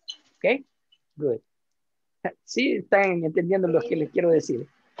continuous. ¿Ok? Good. Sí, están entendiendo lo que les quiero decir.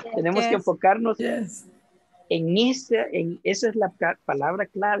 Tenemos que enfocarnos en esa es la palabra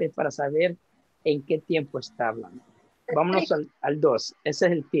clave para saber en qué tiempo está hablando. Vámonos al 2. Ese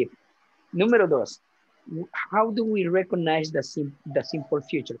es el tip. Número 2. How do we recognize the simple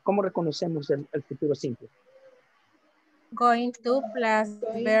future? ¿Cómo reconocemos el futuro simple? Going to plus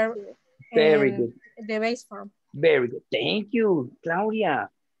verb. Very good. The base form. Very good. Thank you,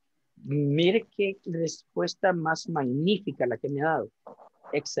 Claudia. Mire qué respuesta más magnífica la que me ha dado.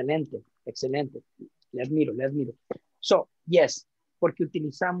 Excelente, excelente. Le admiro, le admiro. So, yes, porque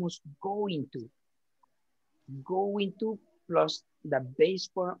utilizamos going to. Going to plus the base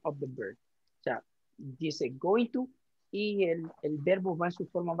form of the verb. O sea, dice going to y el verbo va en su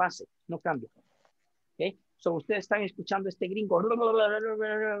forma base, no cambia. ¿Ok? So, ustedes están escuchando este gringo.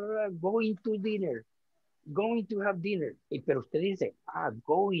 Going to dinner. Going to have dinner. Pero usted dice,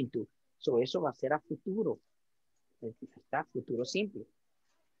 going to. So, eso va a ser a futuro. Está futuro simple.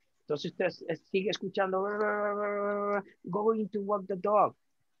 Entonces usted sigue escuchando. Going to walk the dog.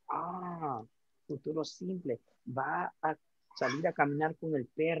 Futuro simple. Va a salir a caminar con el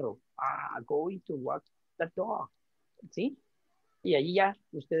perro. Going to walk the dog. ¿Sí? Y ahí ya,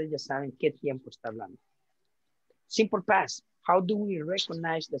 ustedes ya saben qué tiempo está hablando. Simple past. How do we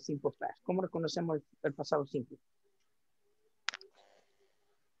recognize the simple past? ¿Cómo reconocemos el pasado simple?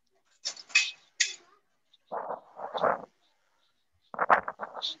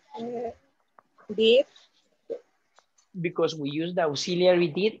 Did. Because we use the auxiliary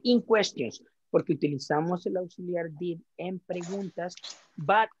did in questions. Porque utilizamos el auxiliar did en preguntas,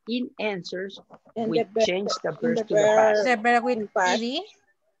 but in answers, we change the verb to the past. The verb with ed?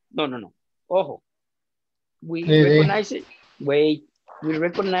 No. Ojo. We recognize it. Wait. We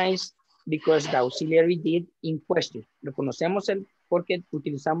recognize because the auxiliary did in question. Reconocemos porque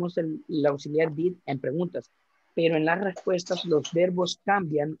utilizamos el auxiliar did en preguntas. Pero en las respuestas los verbos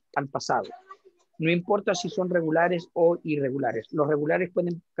cambian al pasado. No importa si son regulares o irregulares. Los regulares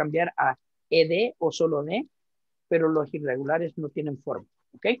pueden cambiar a ed o solo de, pero los irregulares no tienen forma.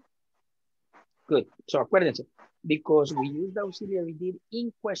 ¿Ok? Good. So acuérdense. Because we use the auxiliary did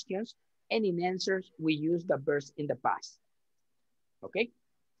in questions and in answers we use the verbs in the past. ¿Ok?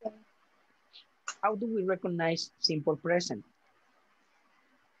 How do we recognize simple present?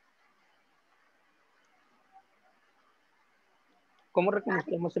 ¿Cómo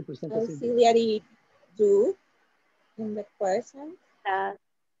reconocemos el presente simple? Auxiliary do in the present.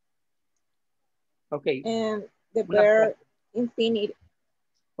 Okay. And the verb infinitive.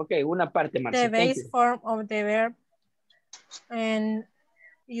 Okay, una parte, Marcia. The base form of the verb and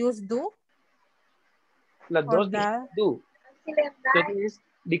use do. Las dos do. Entonces,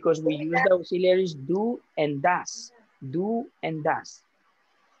 because we use the auxiliaries do and does. Do and does.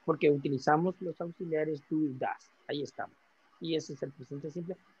 Porque utilizamos los auxiliares do y does. Ahí estamos. Y ese es el presente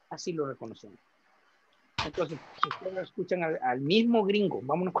simple, así lo reconocemos. Entonces, si ustedes escuchan al mismo gringo,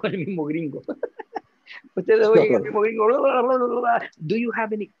 vámonos con el mismo gringo. Ustedes oyen al mismo gringo, do you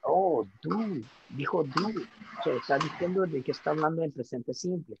have any, do, dijo do. So, está diciendo de que está hablando en presente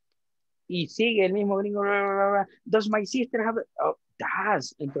simple. Y sigue el mismo gringo, does my sister have,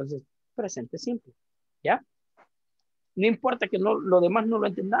 does. Entonces, presente simple, ¿ya? No importa que lo demás no lo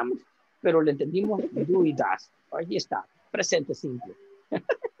entendamos, pero le entendimos do y does. Ahí está. Presente simple.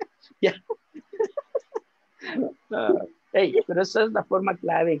 ¿Ya? Pero esa es la forma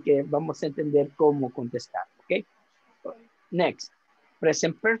clave que vamos a entender cómo contestar. ¿Ok? Next.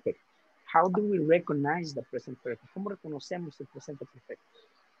 Present perfect. How do we recognize the present perfect? ¿Cómo reconocemos el presente perfecto?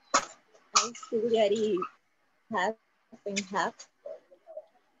 Auxiliary has and have.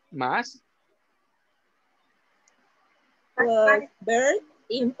 ¿Más? Plus verb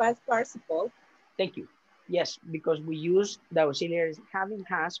in past participle. Thank you. Yes, because we use the auxiliaries having,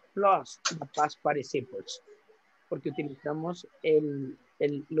 has, plus the past participles. Porque utilizamos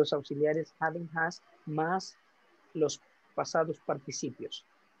los auxiliares having, has, más los pasados participios.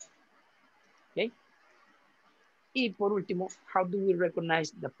 ¿Ok? Y por último, how do we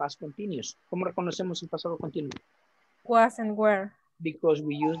recognize the past continuous? ¿Cómo reconocemos el pasado continuo? Was and were. Because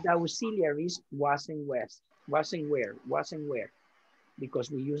we use the auxiliaries was and was. Was and where. Was and where.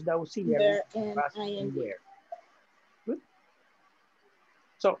 Because we use the auxiliary was and where. Good.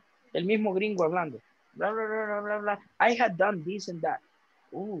 So, el mismo gringo hablando. Bla, bla, bla, bla, bla, bla. I had done this and that.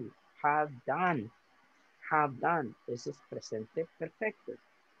 Have done. Have done. Ese es presente perfecto.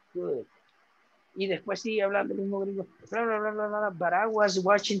 Good. Y después sigue hablando el mismo gringo. Bla, bla, bla, bla, bla. But I was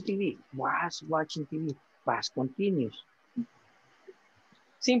watching TV. Was watching TV. Past continuous.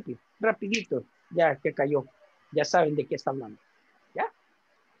 Simple. Rapidito. Ya que cayó. Ya saben de qué está hablando. ¿Ya?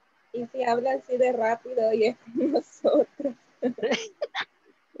 Y si habla así de rápido y es como nosotros.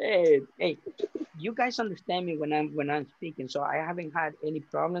 Hey, you guys understand me when I'm speaking, so I haven't had any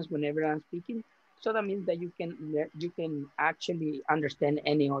problems whenever I'm speaking. So that means that you can actually understand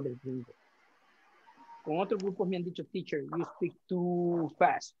any other gringo. Con otros grupos me han dicho, teacher, you speak too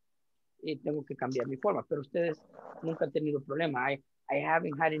fast. Y tengo que cambiar mi forma, pero ustedes nunca han tenido problema. I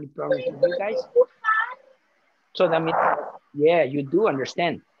haven't had any problems with you guys. So that means, yeah, you do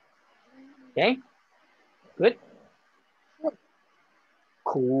understand. Okay, good.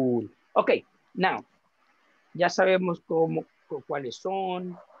 Cool. Okay, now, ya sabemos cuáles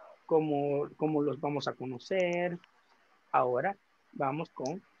son, cómo los vamos a conocer. Ahora vamos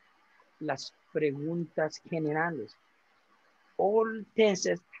con las preguntas generales. All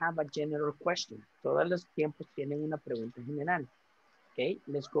tenses have a general question. Todos los tiempos tienen una pregunta general. Okay,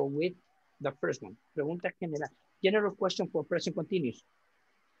 let's go with the first one. Pregunta general. General question for present continuous.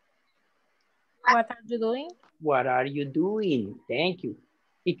 What are you doing? What are you doing? Thank you.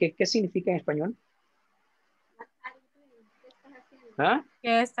 ¿Y qué significa en español? ¿Ah?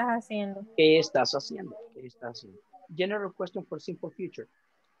 ¿Qué estás haciendo? ¿Qué estás haciendo? ¿Qué estás haciendo? General question for simple future.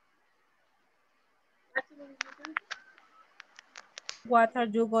 What are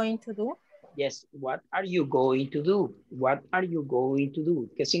you going to do? Yes, what are you going to do? What are you going to do?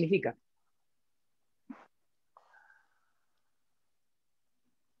 ¿Qué significa?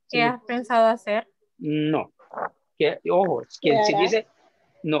 ¿Qué has pensado hacer? No. Ojo, que si dice,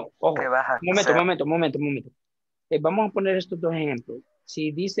 no, ojo, momento. Vamos a poner estos dos ejemplos.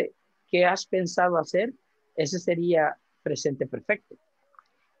 Si dice, ¿qué has pensado hacer? Ese sería presente perfecto.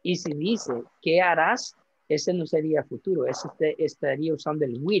 Y si dice, ¿qué harás? Ese no sería futuro, ese estaría usando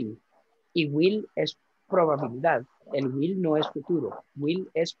el will. Y will es probabilidad. El will no es futuro, will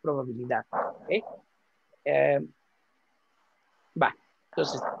es probabilidad. ¿Okay?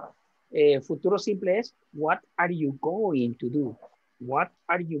 Entonces, futuro simple es, what are you going to do? What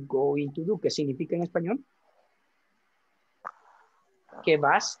are you going to do? ¿Qué significa en español? ¿Qué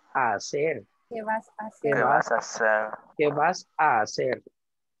vas a hacer? ¿Qué vas a hacer? ¿Qué vas a hacer? ¿Qué vas a hacer?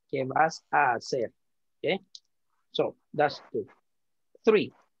 ¿Qué vas a hacer? Okay. So, that's 2.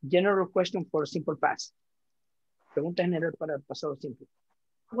 3. General question for simple past. Pregunta general para el pasado simple.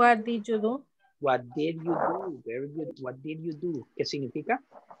 What did you do? What did you do? Very good. What did you do? ¿Qué significa?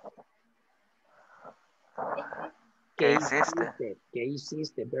 ¿Qué hiciste? ¿Qué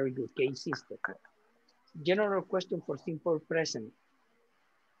hiciste? Very good. ¿Qué hiciste? General question for simple present.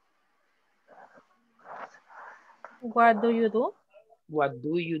 What do you do? What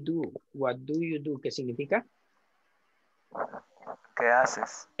do you do? What do you do? ¿Qué significa? ¿Qué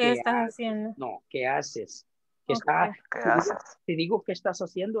haces? ¿Qué estás haciendo? No, ¿qué haces? ¿Qué haces? Si digo ¿qué estás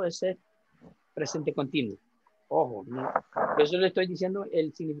haciendo? Ese presente continuo. Ojo, no. Por eso le estoy diciendo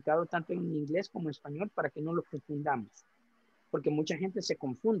el significado tanto en inglés como en español para que no lo confundamos. Porque mucha gente se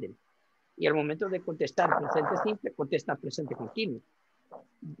confunde. Y al momento de contestar presente simple, contestan presente continuo.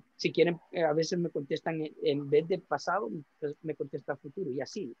 Si quieren, a veces me contestan en vez de pasado, pues me contestan futuro y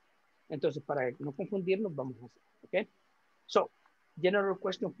así. Entonces, para no confundirnos, vamos a hacer. ¿Ok? So, general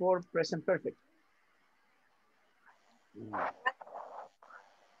question for present perfect.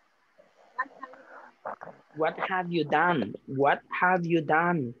 What have you done? What have you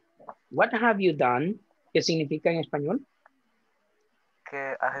done? What have you done? ¿Qué significa en español?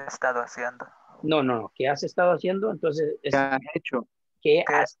 ¿Qué has estado haciendo? No. ¿Qué has estado haciendo? Entonces, ¿Qué has hecho? ¿Qué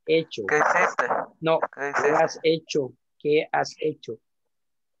has hecho? ¿Qué hiciste? No, ¿Qué ¿qué has hecho? ¿Qué has hecho?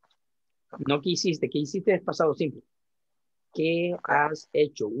 No, ¿qué hiciste? ¿Qué hiciste es pasado simple. ¿Qué has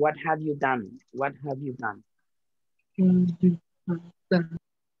hecho? What have you done? What have you done?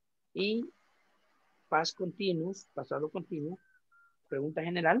 Y past continuous, pasado continuo, pregunta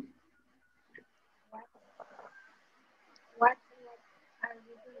general.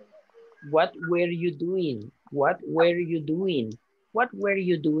 What were you doing? What were you doing? What were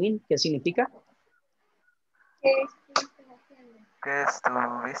you doing? ¿Qué significa? ¿Qué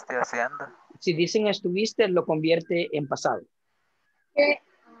estuviste haciendo? Si dicen estuviste, lo convierte en pasado. ¿Qué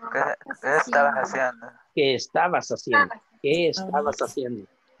estabas haciendo? ¿Qué estabas haciendo? ¿Qué estabas haciendo?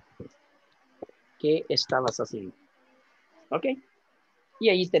 ¿Qué estabas haciendo? ¿Ok? Y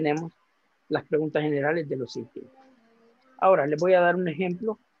ahí tenemos las preguntas generales de los sitios. Ahora, les voy a dar un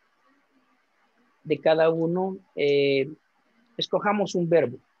ejemplo de cada uno. Escojamos un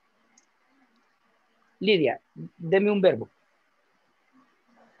verbo. Lidia, deme un verbo.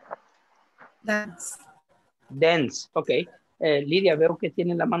 Dance. Dance, ok. Lidia, veo que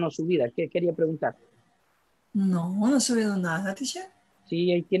tiene la mano subida. ¿Qué quería preguntar? No, no he subido nada, teacher.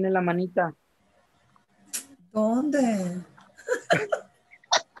 Sí, ahí tiene la manita. ¿Dónde?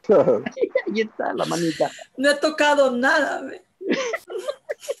 Ahí está la manita. No he tocado nada.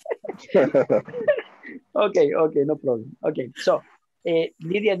 Ok, no problem. Ok, so,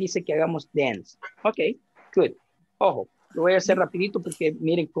 Lidia dice que hagamos dance. Ok, good. Ojo, lo voy a hacer rapidito porque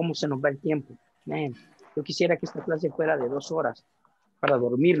miren cómo se nos va el tiempo. Man, yo quisiera que esta clase fuera de 2 horas para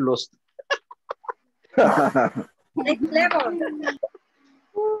dormirlos.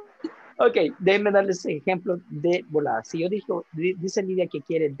 Ok, déjenme darles ejemplo de volada. Si yo dice Lidia que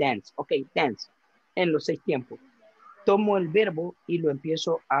quiere dance. Ok, dance. En los 6 tiempos. Tomo el verbo y lo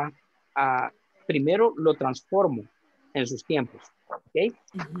empiezo primero lo transformo en sus tiempos. Ok.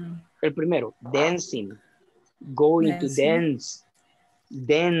 El primero, dancing. Going to dance.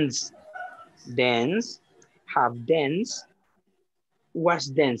 Dance. Dance. Have dance.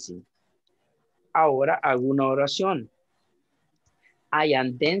 Was dancing. Ahora hago una oración. I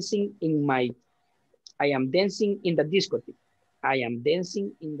am dancing in the discotheque. I am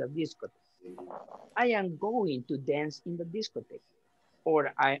dancing in the discotheque. I am going to dance in the discotheque.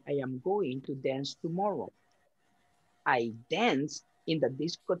 Or I am going to dance tomorrow. I danced in the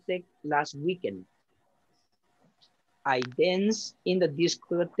discotheque last weekend. I dance in the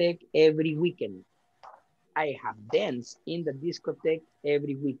discotheque every weekend. I have danced in the discotheque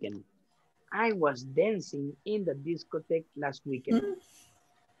every weekend. I was dancing in the discotheque last weekend.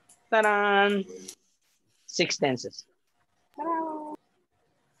 Ta-da! 6 dances.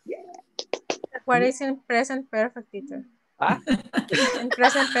 Yeah. What is in present perfect, teacher? ¿Ah? In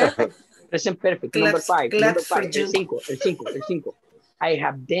present perfect. Present perfect. Number 5. Number 5. El 5. I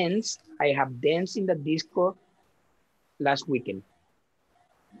have danced in the disco last weekend.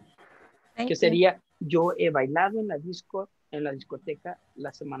 Que sería, yo he bailado en la discoteca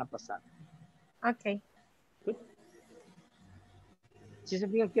la semana pasada. Ok. Si se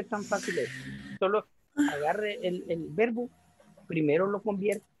fijan que es tan fácil es. Solo agarre el verbo, primero lo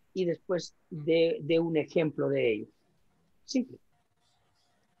convierte y después de un ejemplo de ello. Simple.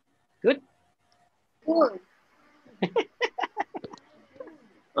 Good. Good.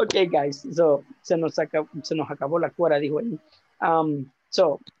 Okay, guys. So se nos acabó la cuora, dijo él.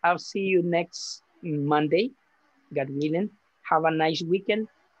 So I'll see you next Monday. God willing. Have a nice weekend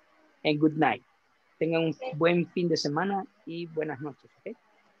and good night. Tengan un buen fin de semana y buenas noches. Okay.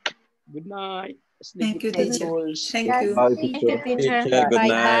 Good night. Thank you, teacher. Thank you. Thank you, teacher. Good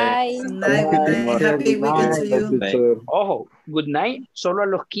night. Bye. Happy weekend to you. Ojo, good night solo a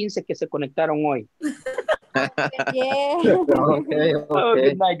los 15 que se conectaron hoy. Yeah. Okay. Oh,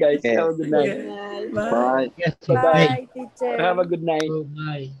 good night, guys. Have a good night. Bye. Bye, teacher. Have a good night.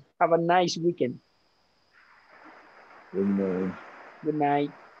 Have a nice weekend. Good night. Good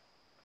night.